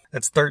up.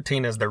 That's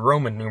 13 as the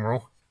Roman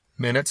numeral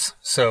minutes.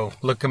 So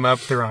look them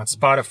up. They're on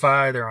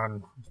Spotify. They're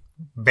on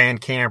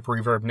Bandcamp,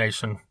 Reverb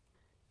Nation.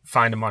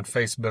 Find them on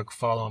Facebook.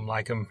 Follow them,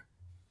 like them.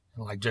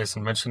 And like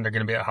Jason mentioned, they're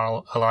going to be at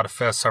a lot of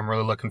fests. So I'm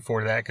really looking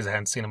forward to that because I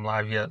haven't seen them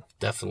live yet.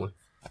 Definitely.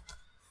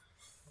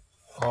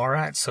 All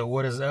right. So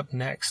what is up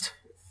next?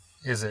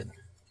 Is it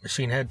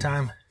Machine Head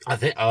time? I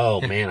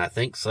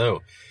think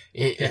so.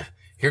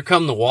 Here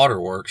come the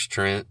Waterworks,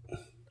 Trent.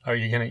 Are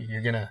you gonna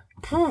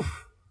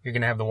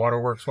have the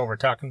Waterworks while we're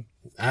talking?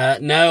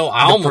 No,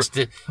 I almost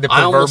did. The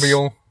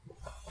proverbial.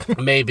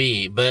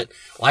 Maybe, but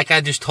like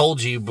I just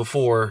told you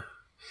before,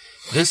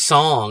 this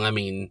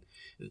song,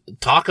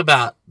 talk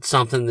about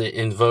something that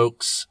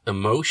invokes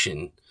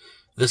emotion.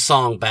 This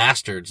song,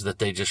 Bastards, that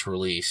they just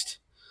released,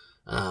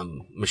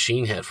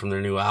 Machine Head, from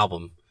their new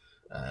album,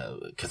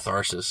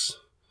 Catharsis.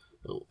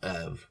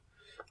 Wow.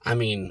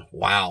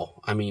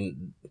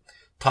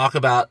 Talk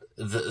about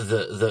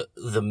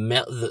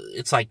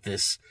it's like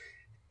this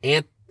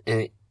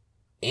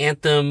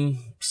anthem,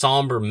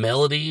 somber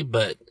melody,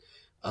 but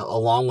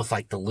along with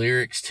like the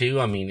lyrics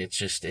too. It's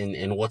just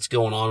and what's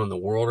going on in the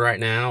world right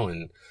now.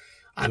 And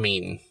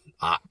I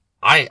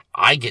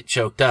get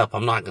choked up.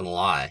 I'm not going to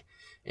lie.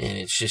 And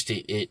it's just,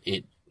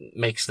 it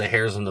makes the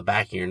hairs on the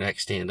back of your neck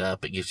stand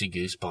up. It gives you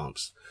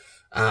goosebumps.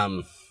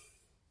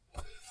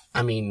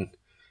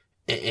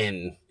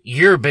 And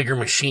you're a bigger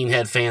Machine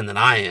Head fan than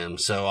I am,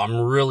 so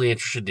I'm really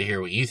interested to hear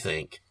what you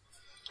think.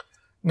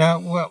 Now,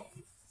 well,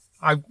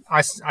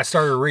 I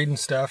started reading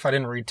stuff. I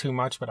didn't read too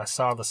much, but I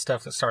saw the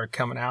stuff that started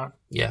coming out.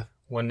 Yeah.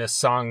 When this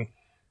song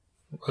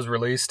was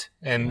released,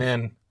 and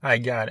then I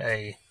got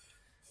a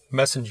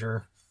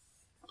messenger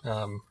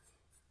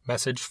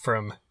message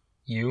from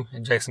you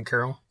and Jason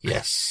Carroll.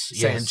 Yes.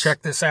 Saying,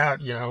 check this out,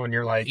 and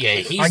you're like, yeah,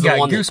 he's I got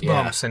one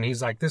goosebumps, and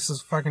he's like, this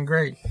is fucking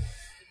great.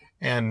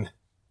 And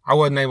I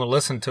wasn't able to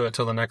listen to it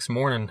till the next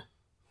morning,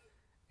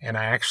 and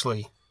I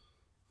actually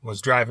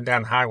was driving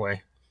down the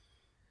highway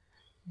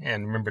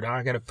and remembered,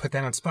 I got to put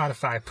that on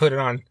Spotify. I put it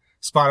on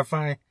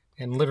Spotify,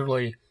 and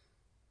literally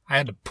I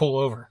had to pull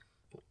over.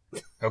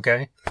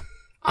 Okay?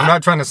 I'm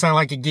not trying to sound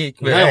like a geek,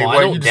 but no, hey,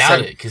 I don't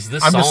doubt it, because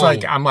this I'm song... just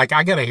like,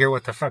 I got to hear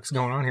what the fuck's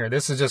going on here.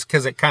 This is just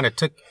because it kind of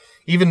took,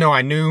 even though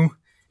I knew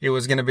it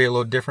was going to be a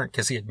little different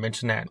because he had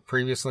mentioned that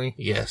previously.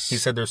 Yes. He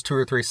said there's 2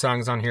 or 3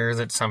 songs on here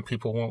that some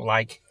people won't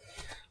like,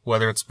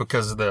 whether it's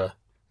because of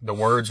the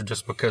words or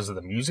just because of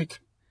the music.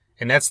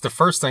 And that's the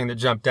first thing that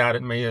jumped out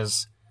at me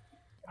is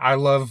I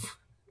love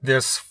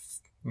this.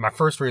 My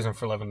first reason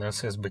for loving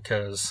this is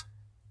because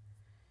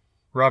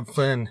Rob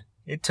Flynn,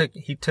 he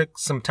took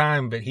some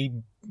time, but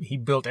he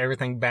built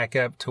everything back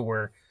up to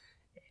where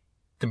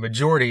the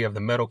majority of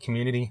the metal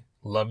community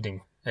loved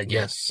him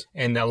again. Yes.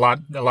 And a lot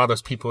of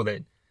those people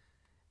that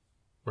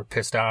were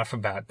pissed off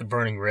about the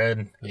Burning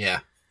Red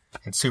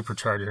and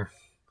Supercharger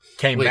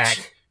came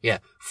back. Yeah,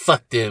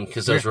 fuck them,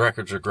 because those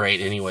records are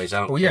great anyways.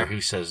 I don't care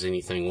who says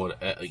anything,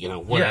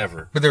 whatever.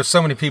 Yeah. But there's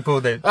so many people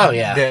that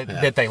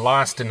that they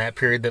lost in that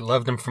period that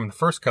loved them from the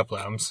first couple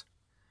albums.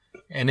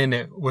 And then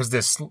it was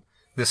this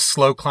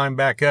slow climb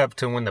back up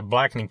to when the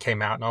Blackening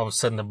came out, and all of a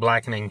sudden the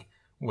Blackening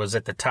was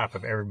at the top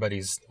of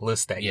everybody's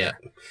list that year.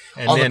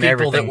 And all then the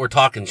people that were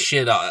talking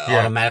shit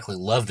automatically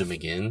loved him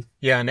again.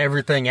 Yeah, and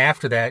everything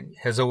after that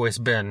has always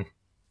been,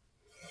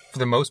 for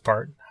the most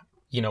part,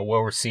 well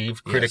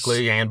received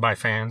critically and by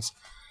fans.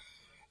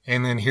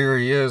 And then here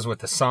he is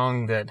with a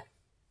song that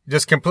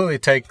just completely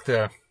take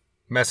the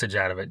message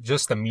out of it.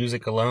 Just the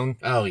music alone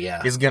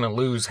is going to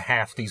lose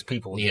half these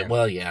people. Yeah,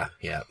 well, yeah.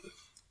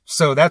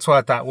 So that's why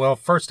I thought, well,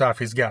 first off,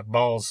 he's got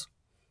balls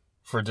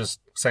for just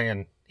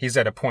saying he's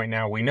at a point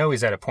now. We know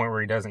he's at a point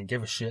where he doesn't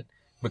give a shit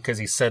because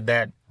he said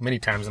that many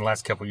times in the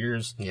last couple of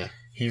years. Yeah.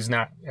 He's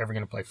not ever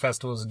going to play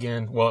festivals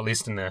again. Well, at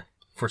least in the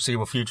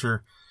foreseeable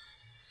future.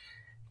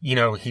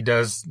 He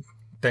does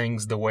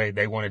things the way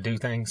they want to do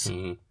things.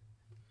 Mm-hmm.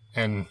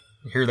 And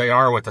here they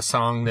are with a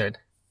song that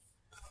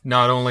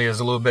not only is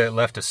a little bit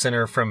left of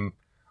center from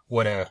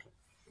what a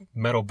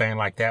metal band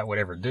like that would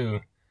ever do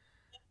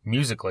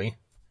musically,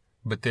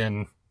 but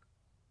then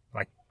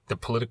like the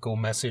political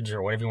message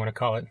or whatever you want to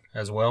call it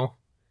as well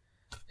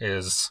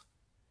is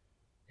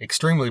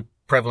extremely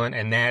prevalent,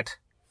 and that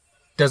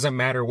doesn't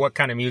matter what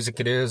kind of music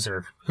it is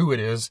or who it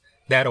is,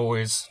 that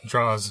always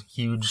draws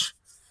huge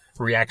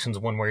reactions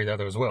one way or the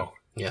other as well.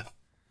 Yeah.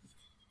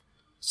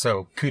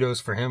 So kudos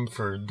for him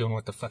for doing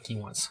what the fuck he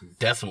wants.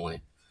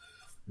 Definitely.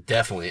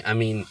 I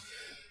mean,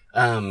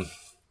 kind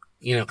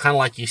of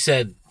like you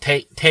said,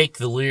 take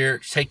the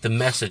lyrics, take the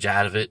message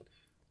out of it.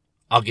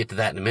 I'll get to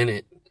that in a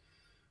minute.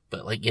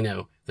 But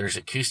there's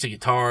acoustic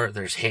guitar,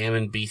 there's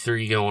Hammond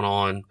B3 going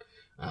on.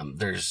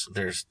 There's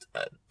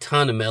a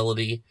ton of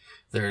melody.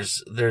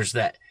 There's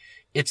that,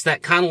 it's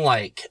that kind of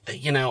like,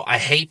 I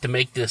hate to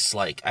make this,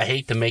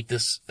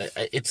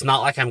 it's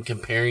not like I'm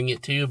comparing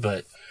it to,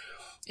 but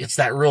it's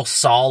that real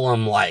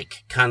solemn,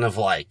 kind of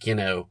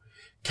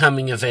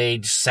coming of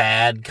age,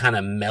 sad kind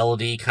of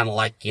melody, kind of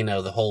like,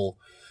 the whole,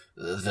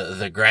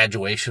 the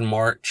graduation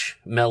march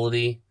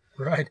melody.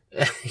 Right.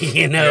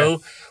 Yeah.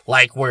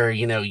 Where,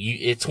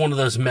 it's one of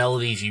those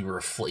melodies you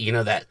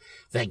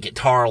that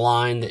guitar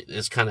line that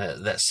is kind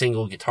of that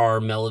single guitar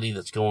melody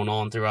that's going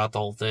on throughout the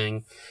whole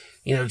thing.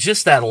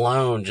 Just that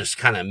alone just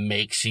kind of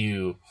makes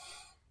you,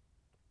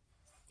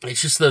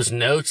 it's just those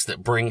notes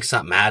that bring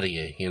something out of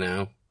you,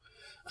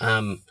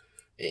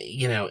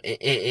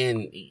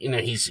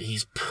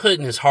 he's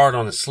putting his heart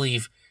on his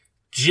sleeve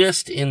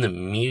just in the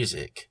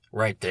music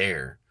right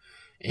there.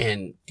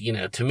 And,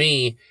 to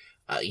me,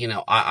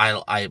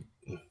 I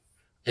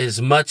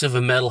as much of a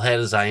metalhead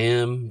as I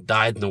am,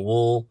 dyed in the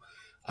wool,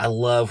 I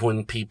love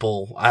when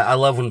I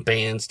love when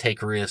bands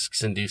take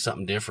risks and do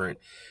something different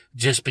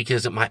just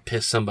because it might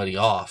piss somebody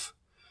off.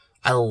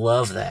 I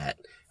love that.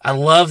 I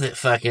love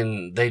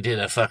that they did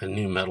a fucking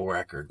new metal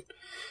record.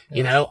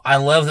 Yeah. I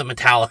love that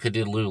Metallica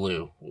did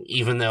Lulu,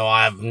 even though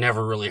I've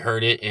never really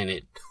heard it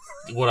and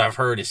what I've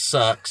heard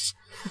sucks,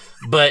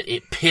 but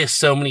it pissed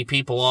so many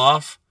people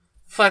off.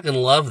 Fucking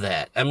love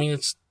that. I mean,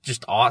 it's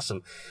just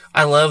awesome.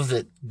 I love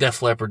that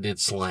Def Leppard did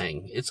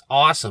Slang. It's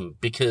awesome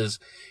because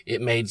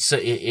it made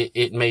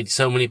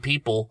so many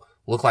people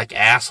look like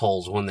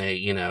assholes when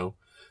they,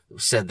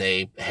 said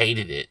they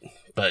hated it,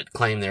 but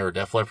claimed they were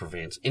Def Leppard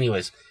fans.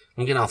 Anyways,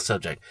 I'm getting off the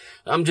subject.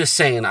 I'm just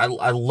saying, I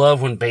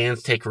love when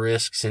bands take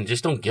risks and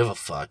just don't give a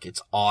fuck.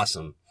 It's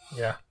awesome.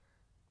 Yeah.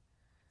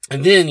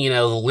 And then,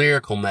 the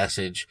lyrical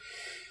message,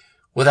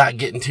 without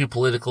getting too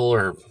political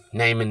or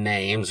naming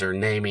names or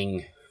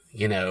naming,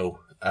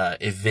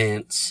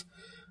 events.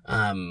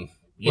 Do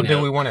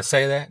we want to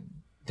say that?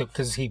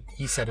 Because he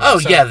said it. Oh,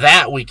 yeah,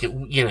 that we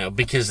could,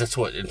 because that's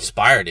what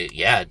inspired it.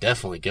 Yeah,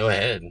 definitely. Go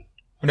ahead.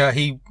 No,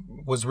 he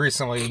was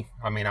recently,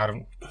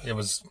 it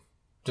was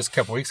just a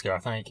couple weeks ago, I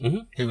think. Mm-hmm.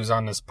 He was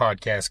on this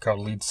podcast called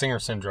Lead Singer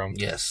Syndrome.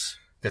 Yes.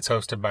 That's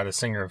hosted by the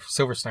singer of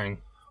Silverstein.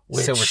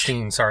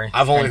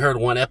 I've only heard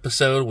one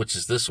episode, which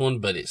is this one,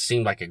 but it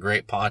seemed like a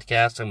great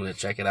podcast. I'm going to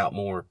check it out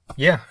more.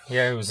 Yeah,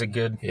 it was a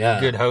good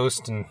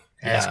host and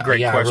asked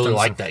great questions. I really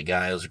liked that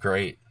guy. It was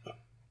great.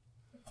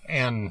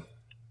 And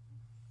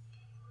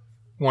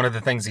one of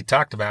the things he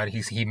talked about,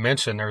 he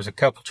mentioned there was a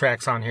couple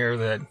tracks on here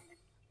that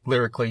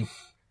lyrically,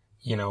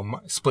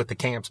 split the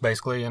camps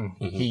basically. And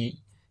mm-hmm.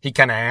 he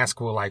kind of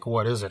asked, well,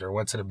 what is it or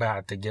what's it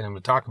about to get him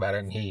to talk about it.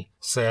 And he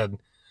said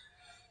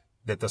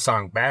that the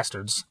song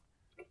Bastards,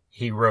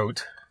 he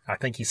wrote, I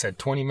think he said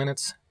 20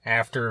 minutes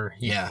after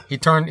he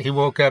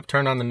woke up,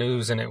 turned on the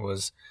news, and it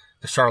was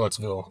the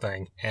Charlottesville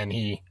thing. And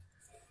he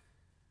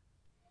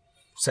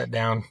sat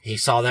down. He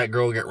saw that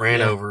girl get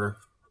ran over.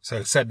 So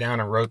he sat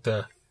down and wrote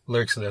the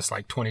lyrics of this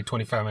 20,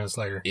 25 minutes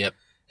later. Yep.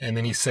 And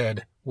then he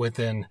said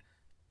within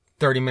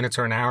 30 minutes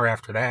or an hour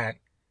after that,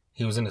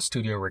 he was in the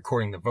studio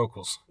recording the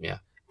vocals. Yeah.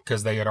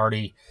 Because they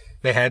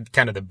had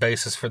kind of the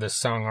basis for this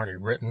song already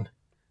written,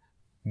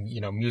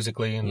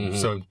 musically. And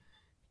mm-hmm.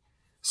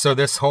 So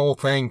this whole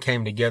thing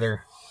came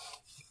together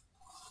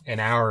an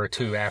hour or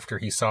two after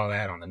he saw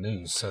that on the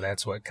news. So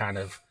that's what kind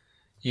of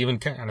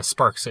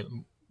sparks it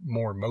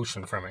more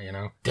emotion from it,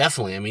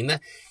 Definitely. I mean,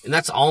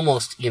 that's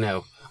almost,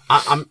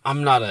 I'm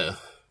not a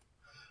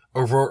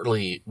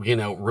overtly,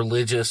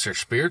 religious or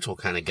spiritual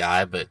kind of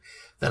guy, but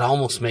that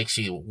almost makes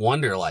you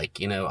wonder, I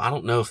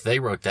don't know if they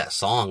wrote that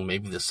song.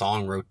 Maybe the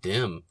song wrote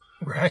them.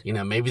 Right.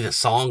 Maybe the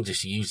song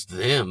just used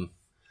them.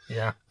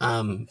 Yeah.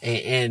 And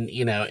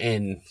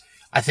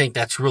I think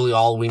that's really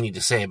all we need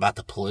to say about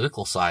the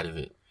political side of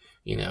it,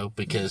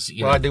 because,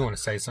 I do want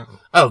to say something.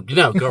 Oh,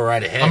 no, go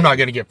right ahead. I'm not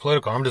going to get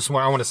political.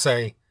 I want to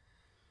say,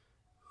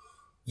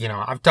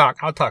 I'll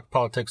talk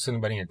politics to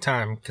anybody in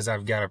time because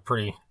I've got a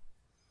pretty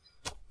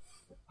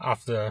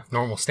off the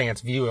normal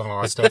stance view on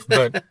all that stuff.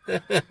 But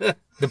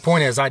the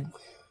point is,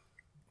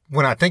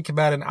 when I think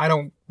about it, I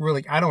don't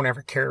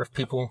ever care if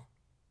people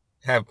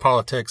have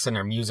politics in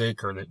their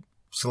music or that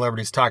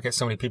celebrities talk at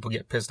so many people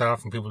get pissed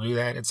off and people do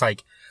that. It's I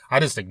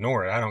just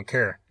ignore it. I don't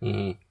care.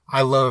 Mm-hmm.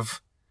 I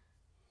love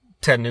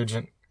Ted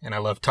Nugent and I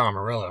love Tom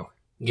Morello.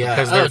 Yeah,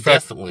 because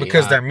definitely.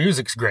 because their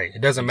music's great.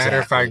 It doesn't matter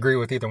if I Exactly. agree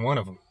with either one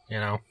of them, you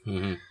know.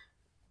 Mhm.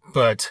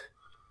 But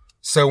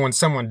so when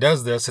someone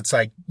does this, it's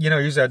like, you know,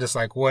 usually I just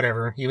like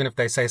whatever, even if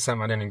they say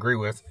something I didn't agree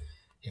with.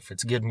 If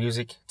it's good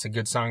music, it's a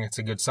good song. It's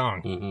a good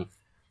song. Mhm.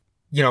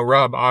 You know,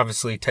 Rob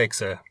obviously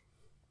takes a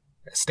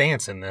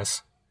stance in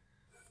this,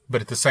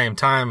 but at the same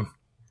time,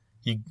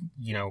 you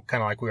know,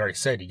 kind of like we already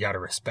said, you got to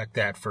respect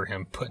that for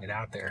him putting it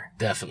out there.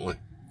 Definitely.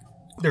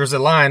 There's a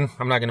line,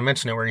 I'm not going to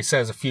mention it, where he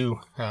says a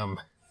few,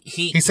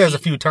 he says a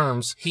few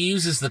terms. He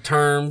uses the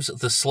terms,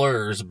 the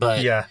slurs,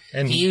 but Yeah,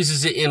 and he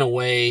uses it in a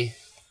way,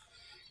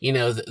 you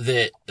know,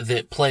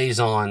 that plays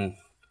on,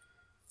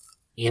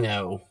 you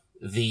know,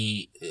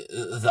 the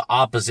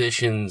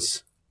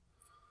opposition's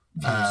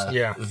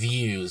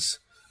views,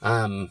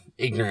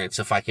 ignorance,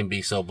 if I can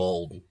be so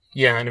bold.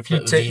 Yeah, and if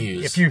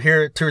you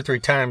hear it 2 or 3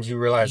 times, you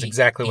realize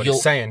exactly what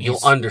he's saying. You'll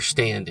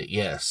understand it.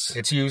 Yes,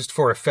 it's used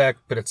for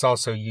effect, but it's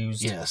also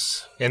used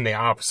in the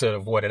opposite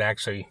of what it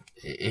actually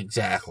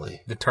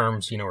exactly the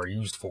terms, you know, are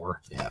used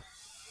for. Yeah,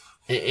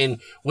 and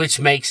which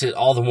makes it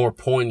all the more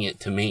poignant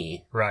to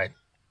me. Right.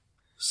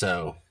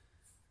 So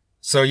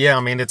yeah,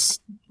 I mean,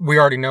 we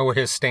already know what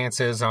his stance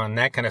is on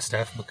that kind of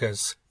stuff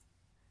because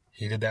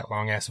he did that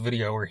long ass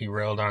video where he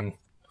railed on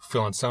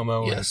Phil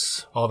Anselmo and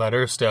all that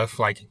other stuff,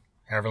 like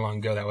however long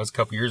ago that was, a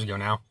couple years ago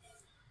now.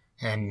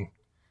 And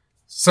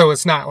so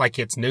it's not like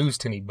it's news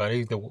to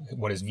anybody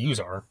what his views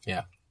are.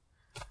 Yeah.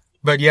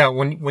 But yeah,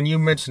 when you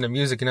mention the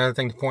music, another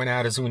thing to point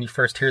out is when you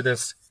first hear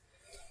this,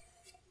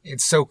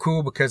 it's so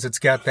cool because it's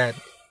got that,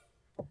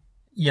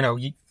 you know,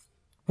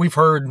 we've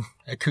heard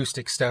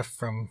acoustic stuff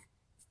from,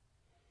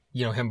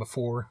 you know, him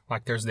before.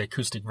 Like there's the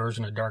acoustic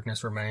version of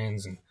Darkness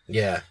Remains and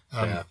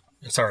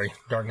sorry,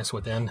 Darkness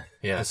Within.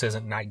 Yeah. This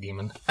isn't Night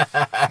Demon.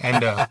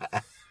 And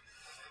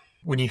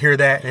when you hear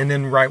that, and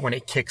then right when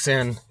it kicks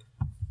in,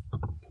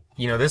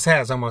 you know, this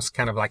has almost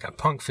kind of like a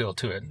punk feel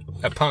to it.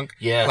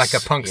 Like a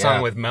punk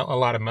song with a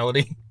lot of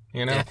melody,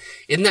 you know? Yeah.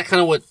 Isn't that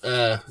kind of what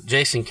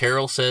Jason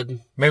Carroll said?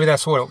 Maybe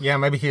that's what,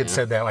 maybe he had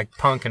said that, like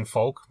punk and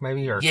folk,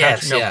 maybe? Or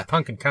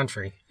punk and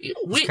country.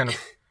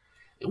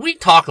 We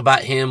talk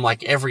about him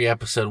like every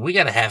episode. We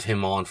got to have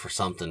him on for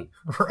something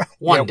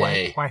one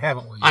day. Why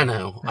haven't we? I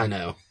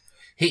know.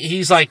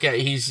 He's like,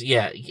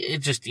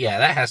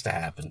 that has to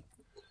happen.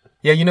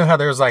 Yeah, you know how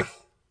there's like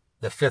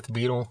the 5th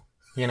Beatle,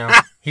 you know?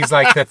 He's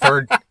like the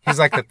third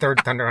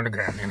Thunder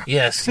Underground, you know?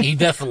 Yes, he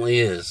definitely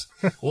is.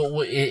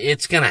 Well,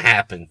 it's going to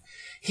happen.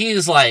 He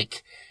is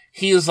like,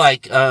 you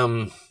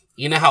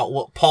know how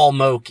what Paul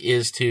Moak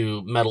is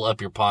to Metal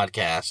Up Your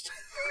Podcast.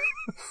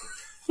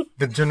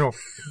 The general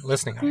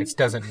listening audience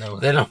doesn't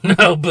know. They don't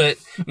know, but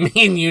me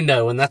and you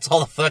know, and that's all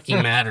that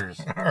fucking matters.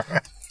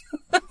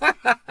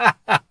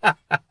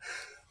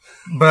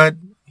 But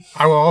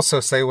I will also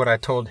say what I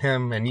told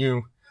him and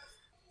you.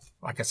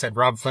 Like I said,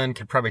 Rob Flynn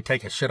could probably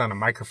take a shit on a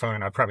microphone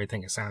and I'd probably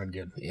think it sounded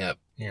good. Yep.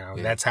 You know,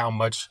 that's how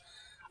much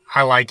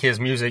I like his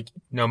music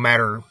no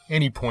matter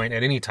any point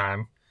at any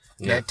time.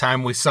 Yeah. That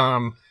time we saw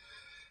him,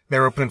 they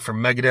were opening for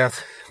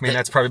Megadeth. I mean,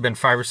 that's probably been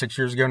 5 or 6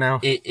 years ago now.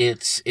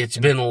 It's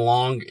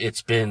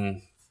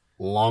been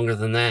longer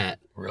than that.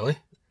 Really?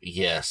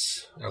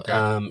 Yes.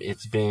 Okay.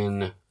 It's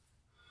been,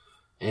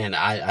 and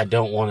I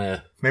don't want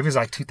to. Maybe it's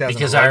like 2011.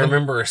 Because I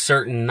remember a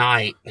certain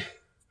night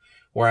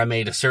where I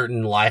made a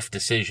certain life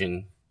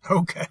decision.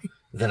 Okay.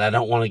 That I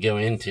don't want to go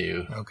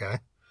into. Okay.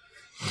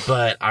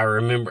 But I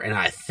remember, and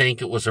I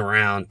think it was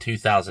around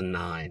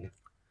 2009.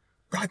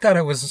 I thought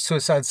it was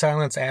Suicide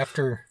Silence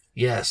after.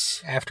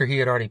 Yes. After he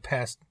had already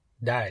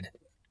died.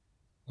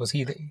 Was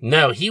he?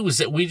 No, he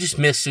was. We just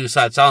missed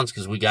Suicide Silence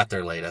because we got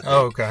there late, I think.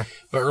 Oh, okay.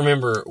 But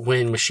remember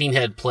when Machine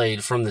Head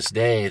played From This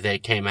Day, they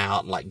came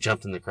out and like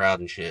jumped in the crowd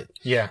and shit.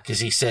 Yeah.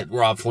 Because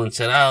Rob Flynn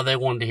said, oh, they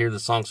wanted to hear the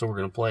song, so we're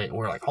going to play it. And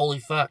we're like, holy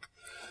fuck.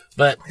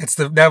 But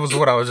that was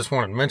what I was just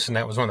wanting to mention.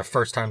 That was one of the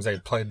first times they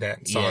played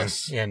that song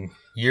in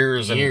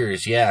years.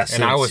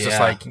 And I was just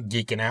like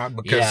geeking out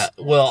because.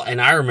 Well, and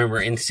I remember,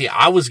 and see,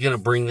 I was going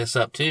to bring this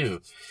up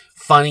too.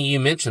 Funny you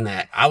mentioned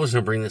that. I was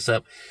going to bring this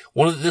up.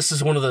 This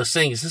is one of those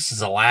things. This is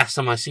the last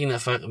time I seen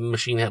that fucking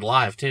Machine Head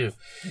live too.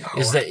 Oh.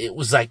 Is that it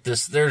was like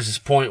this, there's this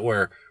point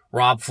where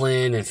Rob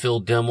Flynn and Phil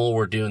Dimmel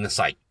were doing this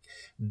like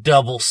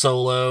double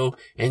solo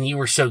and you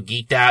were so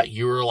geeked out.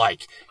 You were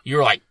like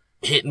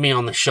hitting me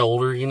on the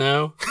shoulder, you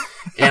know?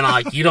 And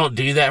like, you don't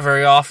do that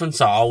very often.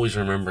 So I always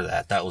remember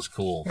that. That was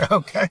cool.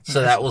 Okay.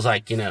 So that was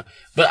like, you know,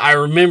 but I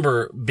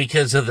remember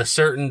because of the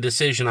certain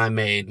decision I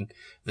made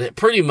that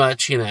pretty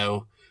much, you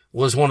know,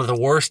 was one of the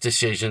worst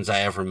decisions I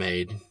ever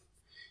made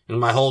in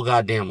my whole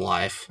goddamn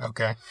life.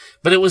 Okay.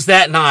 But it was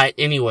that night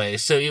anyway.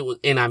 So it was,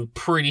 and I'm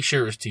pretty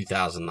sure it was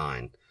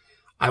 2009.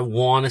 I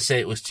want to say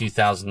it was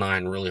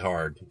 2009 really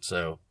hard.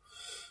 So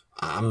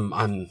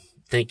I'm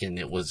thinking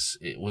it was,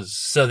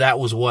 so that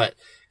was what,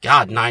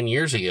 God, 9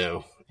 years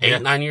ago,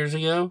 9 years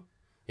ago.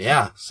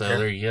 Yeah. So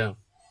there you go.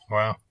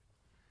 Wow.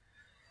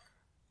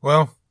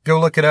 Well, go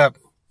look it up.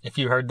 if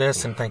you heard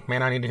this and think,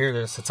 man, I need to hear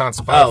this, it's on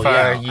Oh Spotify,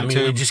 yeah,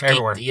 YouTube,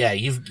 everywhere.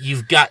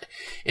 You've got,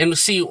 and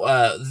see,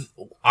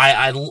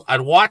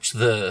 I'd watch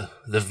the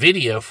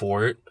video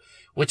for it,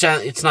 which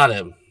it's not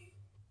a.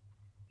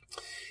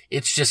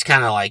 It's just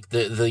kind of like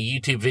the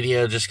YouTube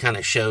video just kind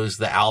of shows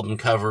the album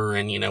cover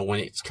and, when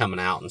it's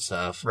coming out and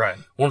stuff. Right.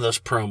 One of those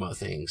promo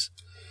things.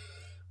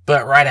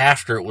 But right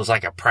after it was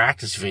like a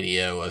practice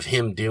video of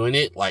him doing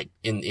it, like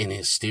in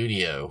his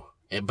studio.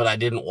 But I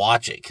didn't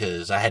watch it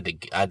because I had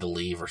to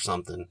leave or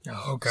something.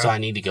 Oh, okay. So I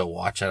need to go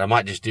watch it. I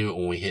might just do it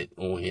when we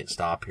hit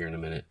stop here in a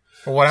minute.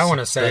 Well, what I want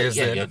to say is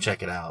that go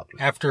check it out.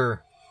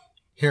 After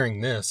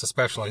hearing this,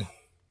 especially,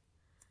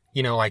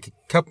 like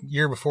a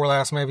year before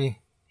last, maybe,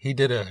 he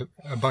did a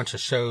bunch of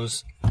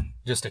shows,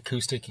 just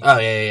acoustic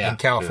in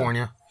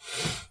California.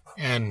 Yeah.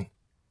 And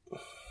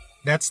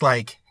that's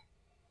like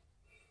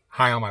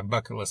high on my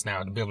bucket list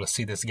now to be able to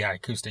see this guy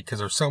acoustic, because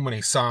there's so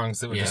many songs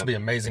that would just be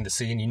amazing to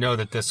see. And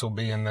that this would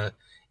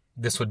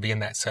be in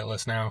that set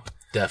list now.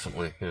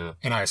 Definitely. Yeah.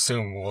 And I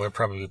assume, they're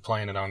probably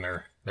playing it on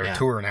their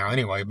tour now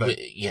anyway, but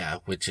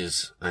which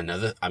is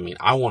another,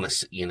 I want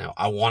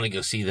to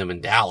go see them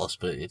in Dallas,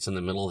 but it's in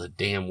the middle of the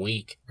damn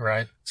week.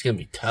 Right. It's going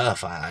to be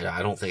tough.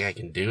 I don't think I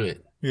can do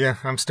it. Yeah.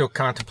 I'm still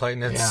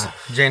contemplating. It's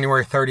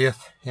January 30th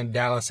in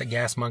Dallas at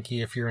Gas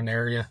Monkey if you're in the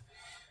area.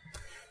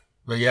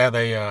 But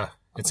yeah,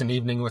 it's an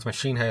evening with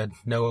Machine Head.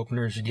 No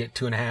openers. You get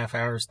 2.5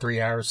 hours, 3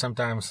 hours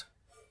sometimes.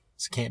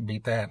 Just can't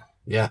beat that.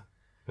 Yeah.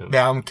 The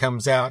album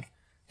comes out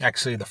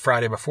actually the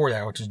Friday before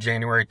that, which is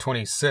January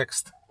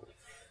 26th.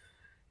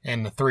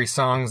 And the 3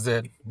 songs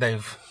that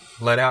they've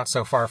let out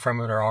so far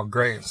from it are all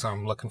great. So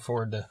I'm looking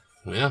forward to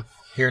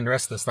hearing the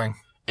rest of this thing.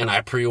 And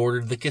I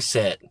pre-ordered the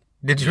cassette.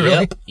 Did you really?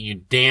 Yep, you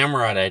damn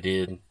right I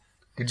did.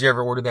 Did you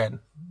ever order that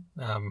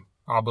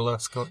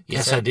Obelisk cassette?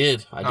 Yes, I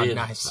did. I did.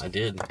 Nice. I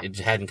did. It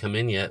hadn't come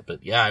in yet,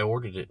 but yeah, I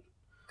ordered it.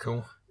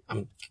 Cool.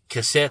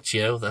 Cassettes,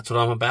 yo. That's what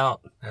I'm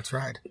about. That's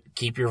right.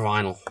 Keep your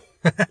vinyl.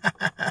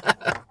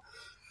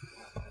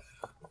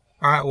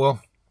 All right,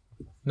 well,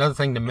 another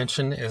thing to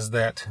mention is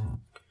that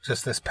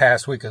just this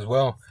past week as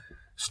well,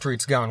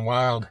 Streets Gone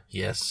Wild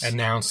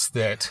announced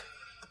that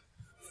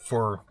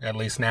for at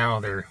least now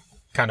they're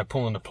kind of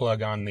pulling the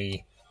plug on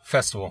the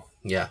festival.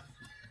 Yeah.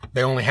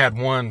 They only had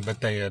one,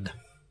 but they had,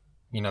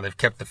 they've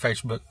kept the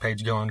Facebook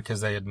page going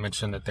because they had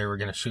mentioned that they were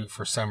going to shoot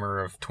for summer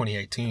of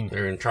 2018.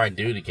 They're going to try to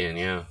do it again,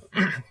 yeah.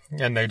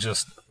 And they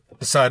just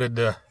decided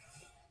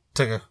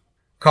to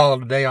call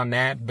it a day on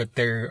that, but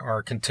they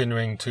are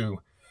continuing to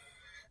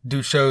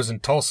do shows in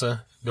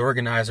Tulsa, the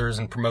organizers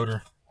and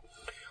promoter,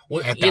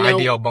 at the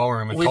Ideal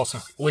Ballroom in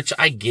Tulsa. Which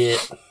I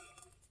get.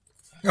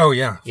 Oh,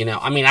 yeah.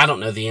 I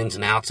don't know the ins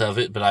and outs of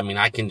it, but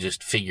I can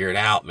just figure it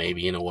out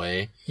maybe in a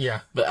way.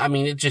 Yeah. But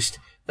it just,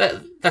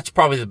 that's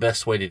probably the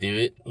best way to do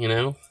it,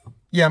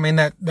 Yeah,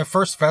 that the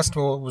first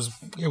festival was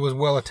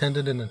well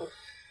attended,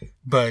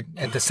 but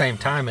at the same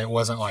time it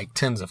wasn't like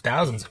tens of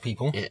thousands of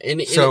people. Yeah,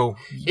 it to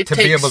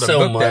takes be able to so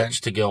book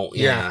much to go.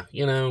 Yeah,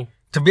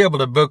 to be able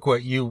to book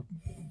what you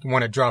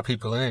want to draw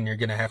people in, you're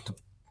going to have to,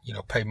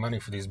 pay money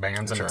for these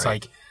bands, and it's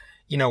like,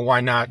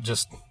 why not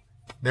just?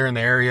 They're in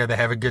the area. They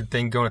have a good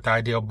thing going at the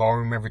Ideal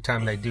Ballroom every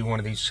time they do one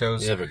of these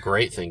shows. They have a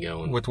great thing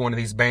going with one of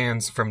these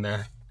bands from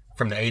the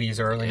 80s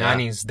or early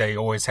 90s. They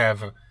always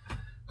have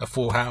a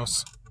full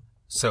house,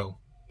 so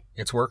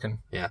it's working.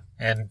 Yeah.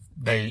 And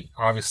they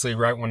obviously,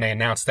 right when they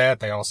announced that,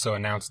 they also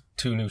announced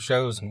 2 new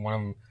shows, and one of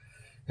them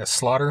is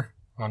Slaughter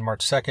on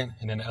March 2nd,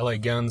 and then LA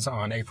Guns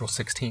on April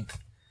 16th.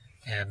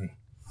 And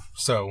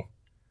so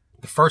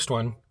the first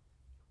one,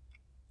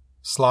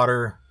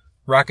 Slaughter,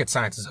 Rocket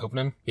Science is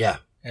opening. Yeah.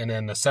 And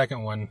then the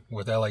second one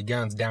with LA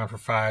Guns, Down for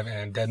 5,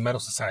 and Dead Metal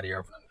Society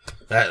are opening.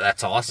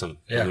 That's awesome.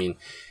 Yeah.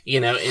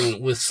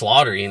 And with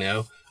Slaughter,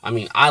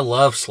 I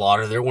love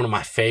Slaughter. They're one of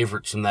my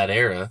favorites from that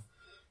era.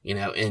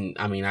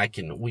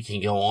 And we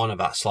can go on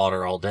about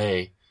Slaughter all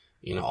day,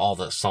 all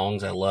the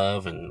songs I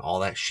love and all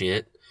that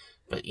shit.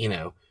 But,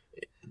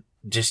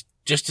 just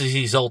to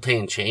see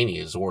Zoltan Chaney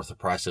is worth the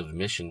price of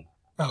admission.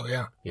 Oh,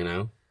 yeah.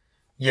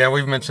 Yeah,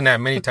 we've mentioned that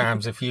many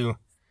times. If you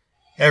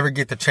ever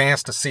get the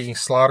chance to see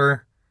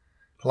Slaughter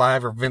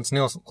live or Vince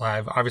Neil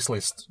live, obviously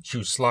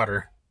choose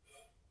Slaughter,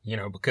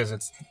 because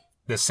it's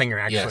the singer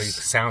actually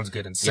sounds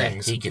good and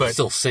sings. Yeah, he can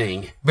still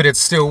sing. But it's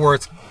still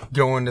worth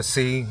going to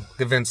see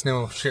the Vince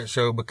Neil shit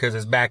show because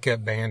his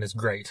backup band is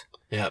great.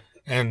 Yep.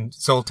 And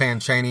Zoltan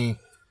Chaney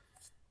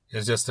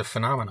is just a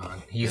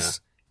phenomenon. He's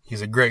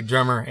a great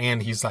drummer,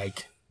 and he's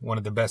like one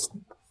of the best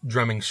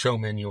drumming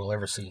showmen you will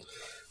ever see.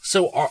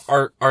 So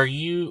are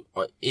you?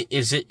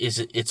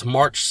 It's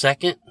March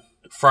 2nd,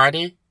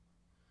 Friday?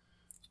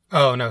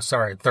 Oh, no,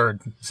 sorry.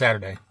 3rd,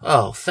 Saturday.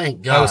 Oh,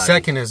 thank God. Oh,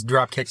 2nd is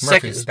Dropkick Murphys.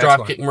 Second is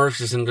Dropkick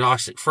Murphys in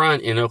Gnostic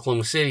Front in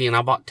Oklahoma City, and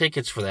I bought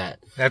tickets for that.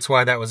 That's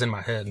why that was in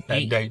my head,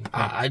 that date.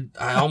 I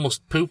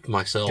almost pooped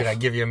myself. Did I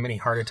give you a mini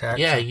heart attack?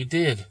 Yeah, you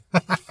did.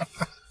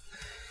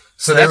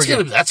 So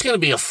that's gonna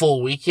be a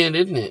full weekend,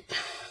 isn't it?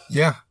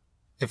 Yeah.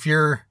 If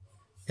you're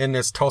in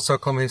this Tulsa,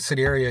 Oklahoma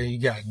City area, you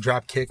got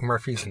Dropkick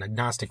Murphys and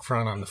Agnostic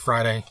Front on the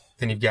Friday.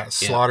 Then you've got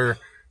Slaughter,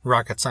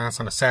 Rocket Science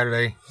on a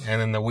Saturday,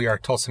 and then the We Are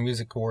Tulsa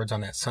Music Awards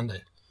on that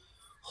Sunday.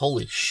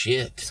 Holy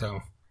shit.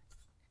 So,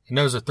 and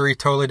those are 3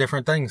 totally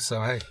different things,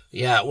 so hey.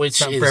 Yeah,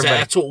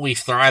 that's what we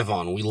thrive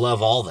on. We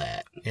love all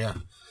that. Yeah.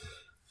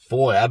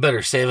 Boy, I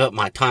better save up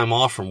my time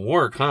off from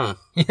work, huh?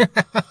 Yeah,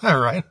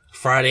 right.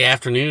 Friday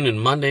afternoon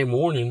and Monday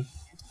morning.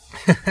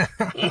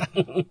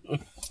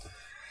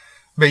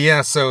 But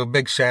yeah, so a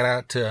big shout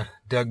out to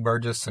Doug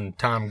Burgess and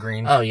Tom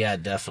Green. Oh, yeah,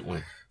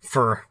 definitely.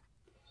 For,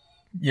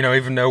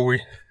 even though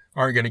we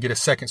aren't going to get a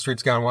second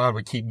Streets Gone Wild,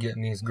 we keep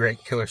getting these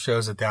great killer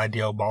shows at the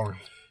Ideal Ballroom.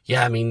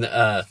 Yeah, I mean,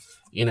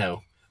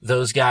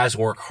 those guys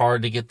work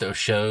hard to get those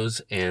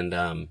shows, and,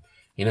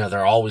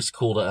 they're always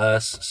cool to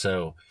us.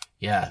 So,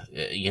 yeah,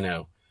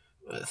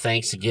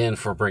 thanks again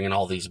for bringing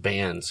all these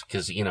bands,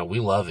 because, we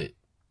love it.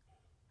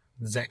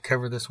 Does that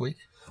cover this week?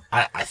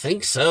 I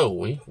think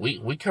so.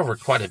 We covered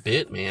quite a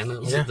bit, man.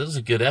 This was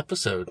a good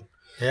episode.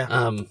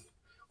 Yeah.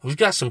 We've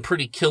got some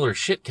pretty killer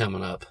shit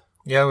coming up.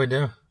 Yeah, we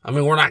do. I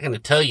mean, we're not going to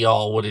tell you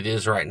all what it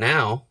is right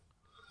now.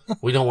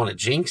 We don't want to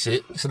jinx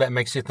it. So that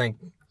makes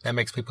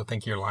people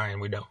think you're lying.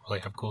 We don't really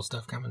have cool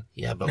stuff coming.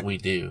 Yeah, but we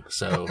do.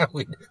 So,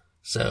 we do.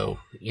 So,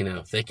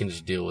 they can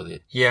just deal with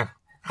it. Yeah.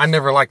 I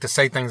never like to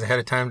say things ahead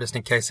of time just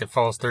in case it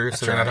falls through.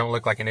 That's then right. I don't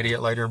look like an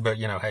idiot later. But,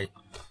 hey,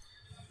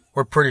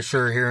 we're pretty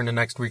sure here in the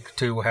next week or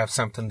 2 we'll have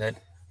something that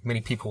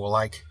many people will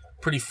like.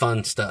 Pretty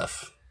fun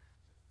stuff.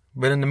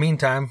 But in the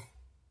meantime,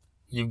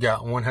 you've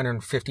got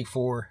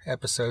 154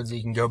 episodes that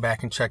you can go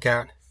back and check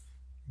out.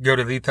 Go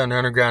to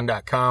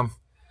thethunderunderground.com.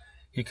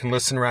 You can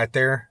listen right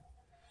there.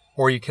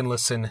 Or you can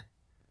listen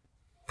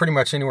pretty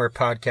much anywhere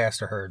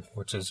podcasts are heard,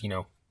 which is,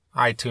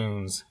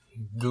 iTunes,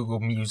 Google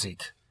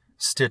Music,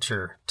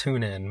 Stitcher,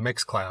 TuneIn,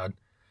 Mixcloud.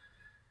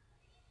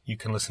 You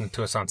can listen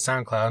to us on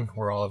SoundCloud,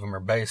 where all of them are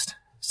based.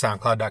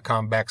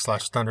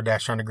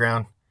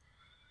 SoundCloud.com/Thunder-Underground.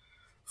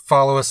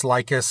 Follow us,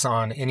 like us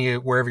on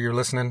wherever you're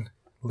listening.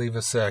 Leave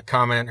us a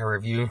comment or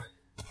review.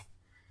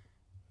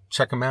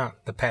 Check them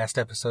out. The past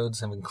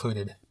episodes have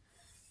included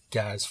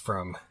guys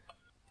from,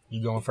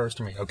 you going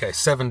first or me? Okay,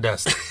 Seven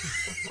Dust.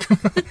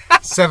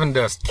 Seven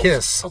Dust,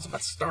 Kiss. I was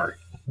about to start.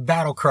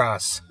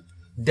 Battlecross,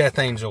 Death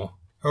Angel,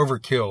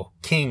 Overkill,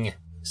 King,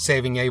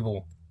 Saving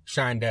Abel,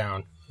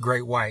 Shinedown,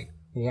 Great White,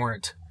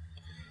 Warrant,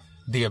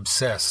 The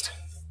Obsessed,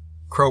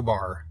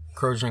 Crowbar,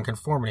 Corrosion and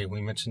Conformity.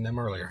 We mentioned them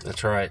earlier.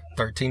 That's right.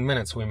 13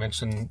 Minutes. We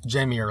mentioned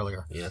Jamie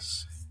earlier.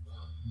 Yes.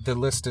 The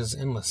list is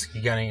endless.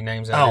 You got any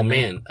names out Oh,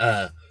 there?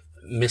 man.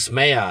 Miss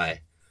May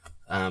I,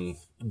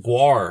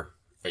 Guar,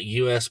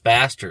 U.S.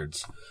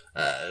 Bastards,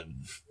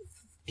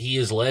 He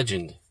Is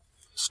Legend.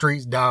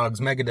 Street Dogs,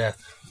 Megadeth.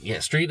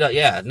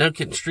 Yeah, no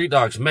kidding. Street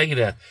Dogs,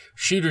 Megadeth,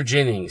 Shooter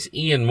Jennings,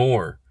 Ian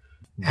Moore,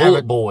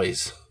 Bullet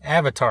Boys.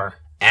 Avatar.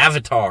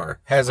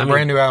 Has a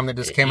brand new album that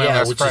just came out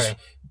last Friday. Is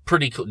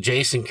pretty cool.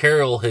 Jason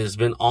Carroll has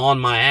been on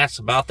my ass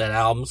about that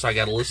album, so I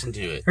got to listen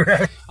to it.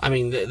 Right. I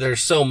mean,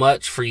 there's so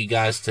much for you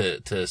guys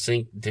to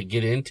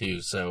get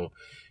into. So,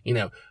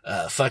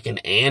 fucking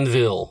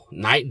Anvil,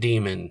 Night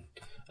Demon,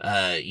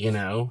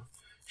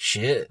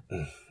 shit.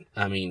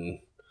 I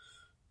mean,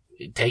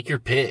 take your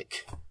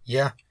pick.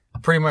 Yeah,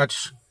 pretty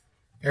much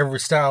every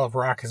style of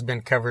rock has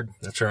been covered.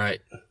 That's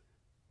right.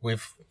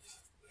 We've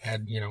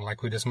had,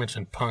 like we just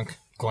mentioned, punk,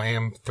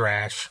 glam,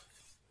 thrash,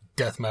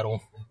 death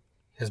metal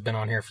has been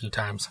on here a few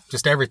times.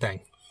 Just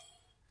everything.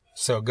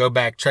 So go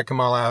back, check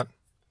them all out.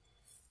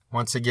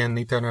 Once again,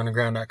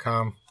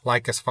 thethunderunderground.com.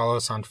 Like us, follow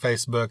us on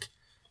Facebook,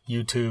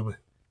 YouTube,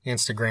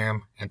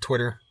 Instagram, and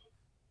Twitter.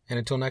 And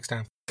until next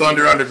time.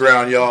 Thunder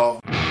Underground,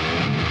 y'all.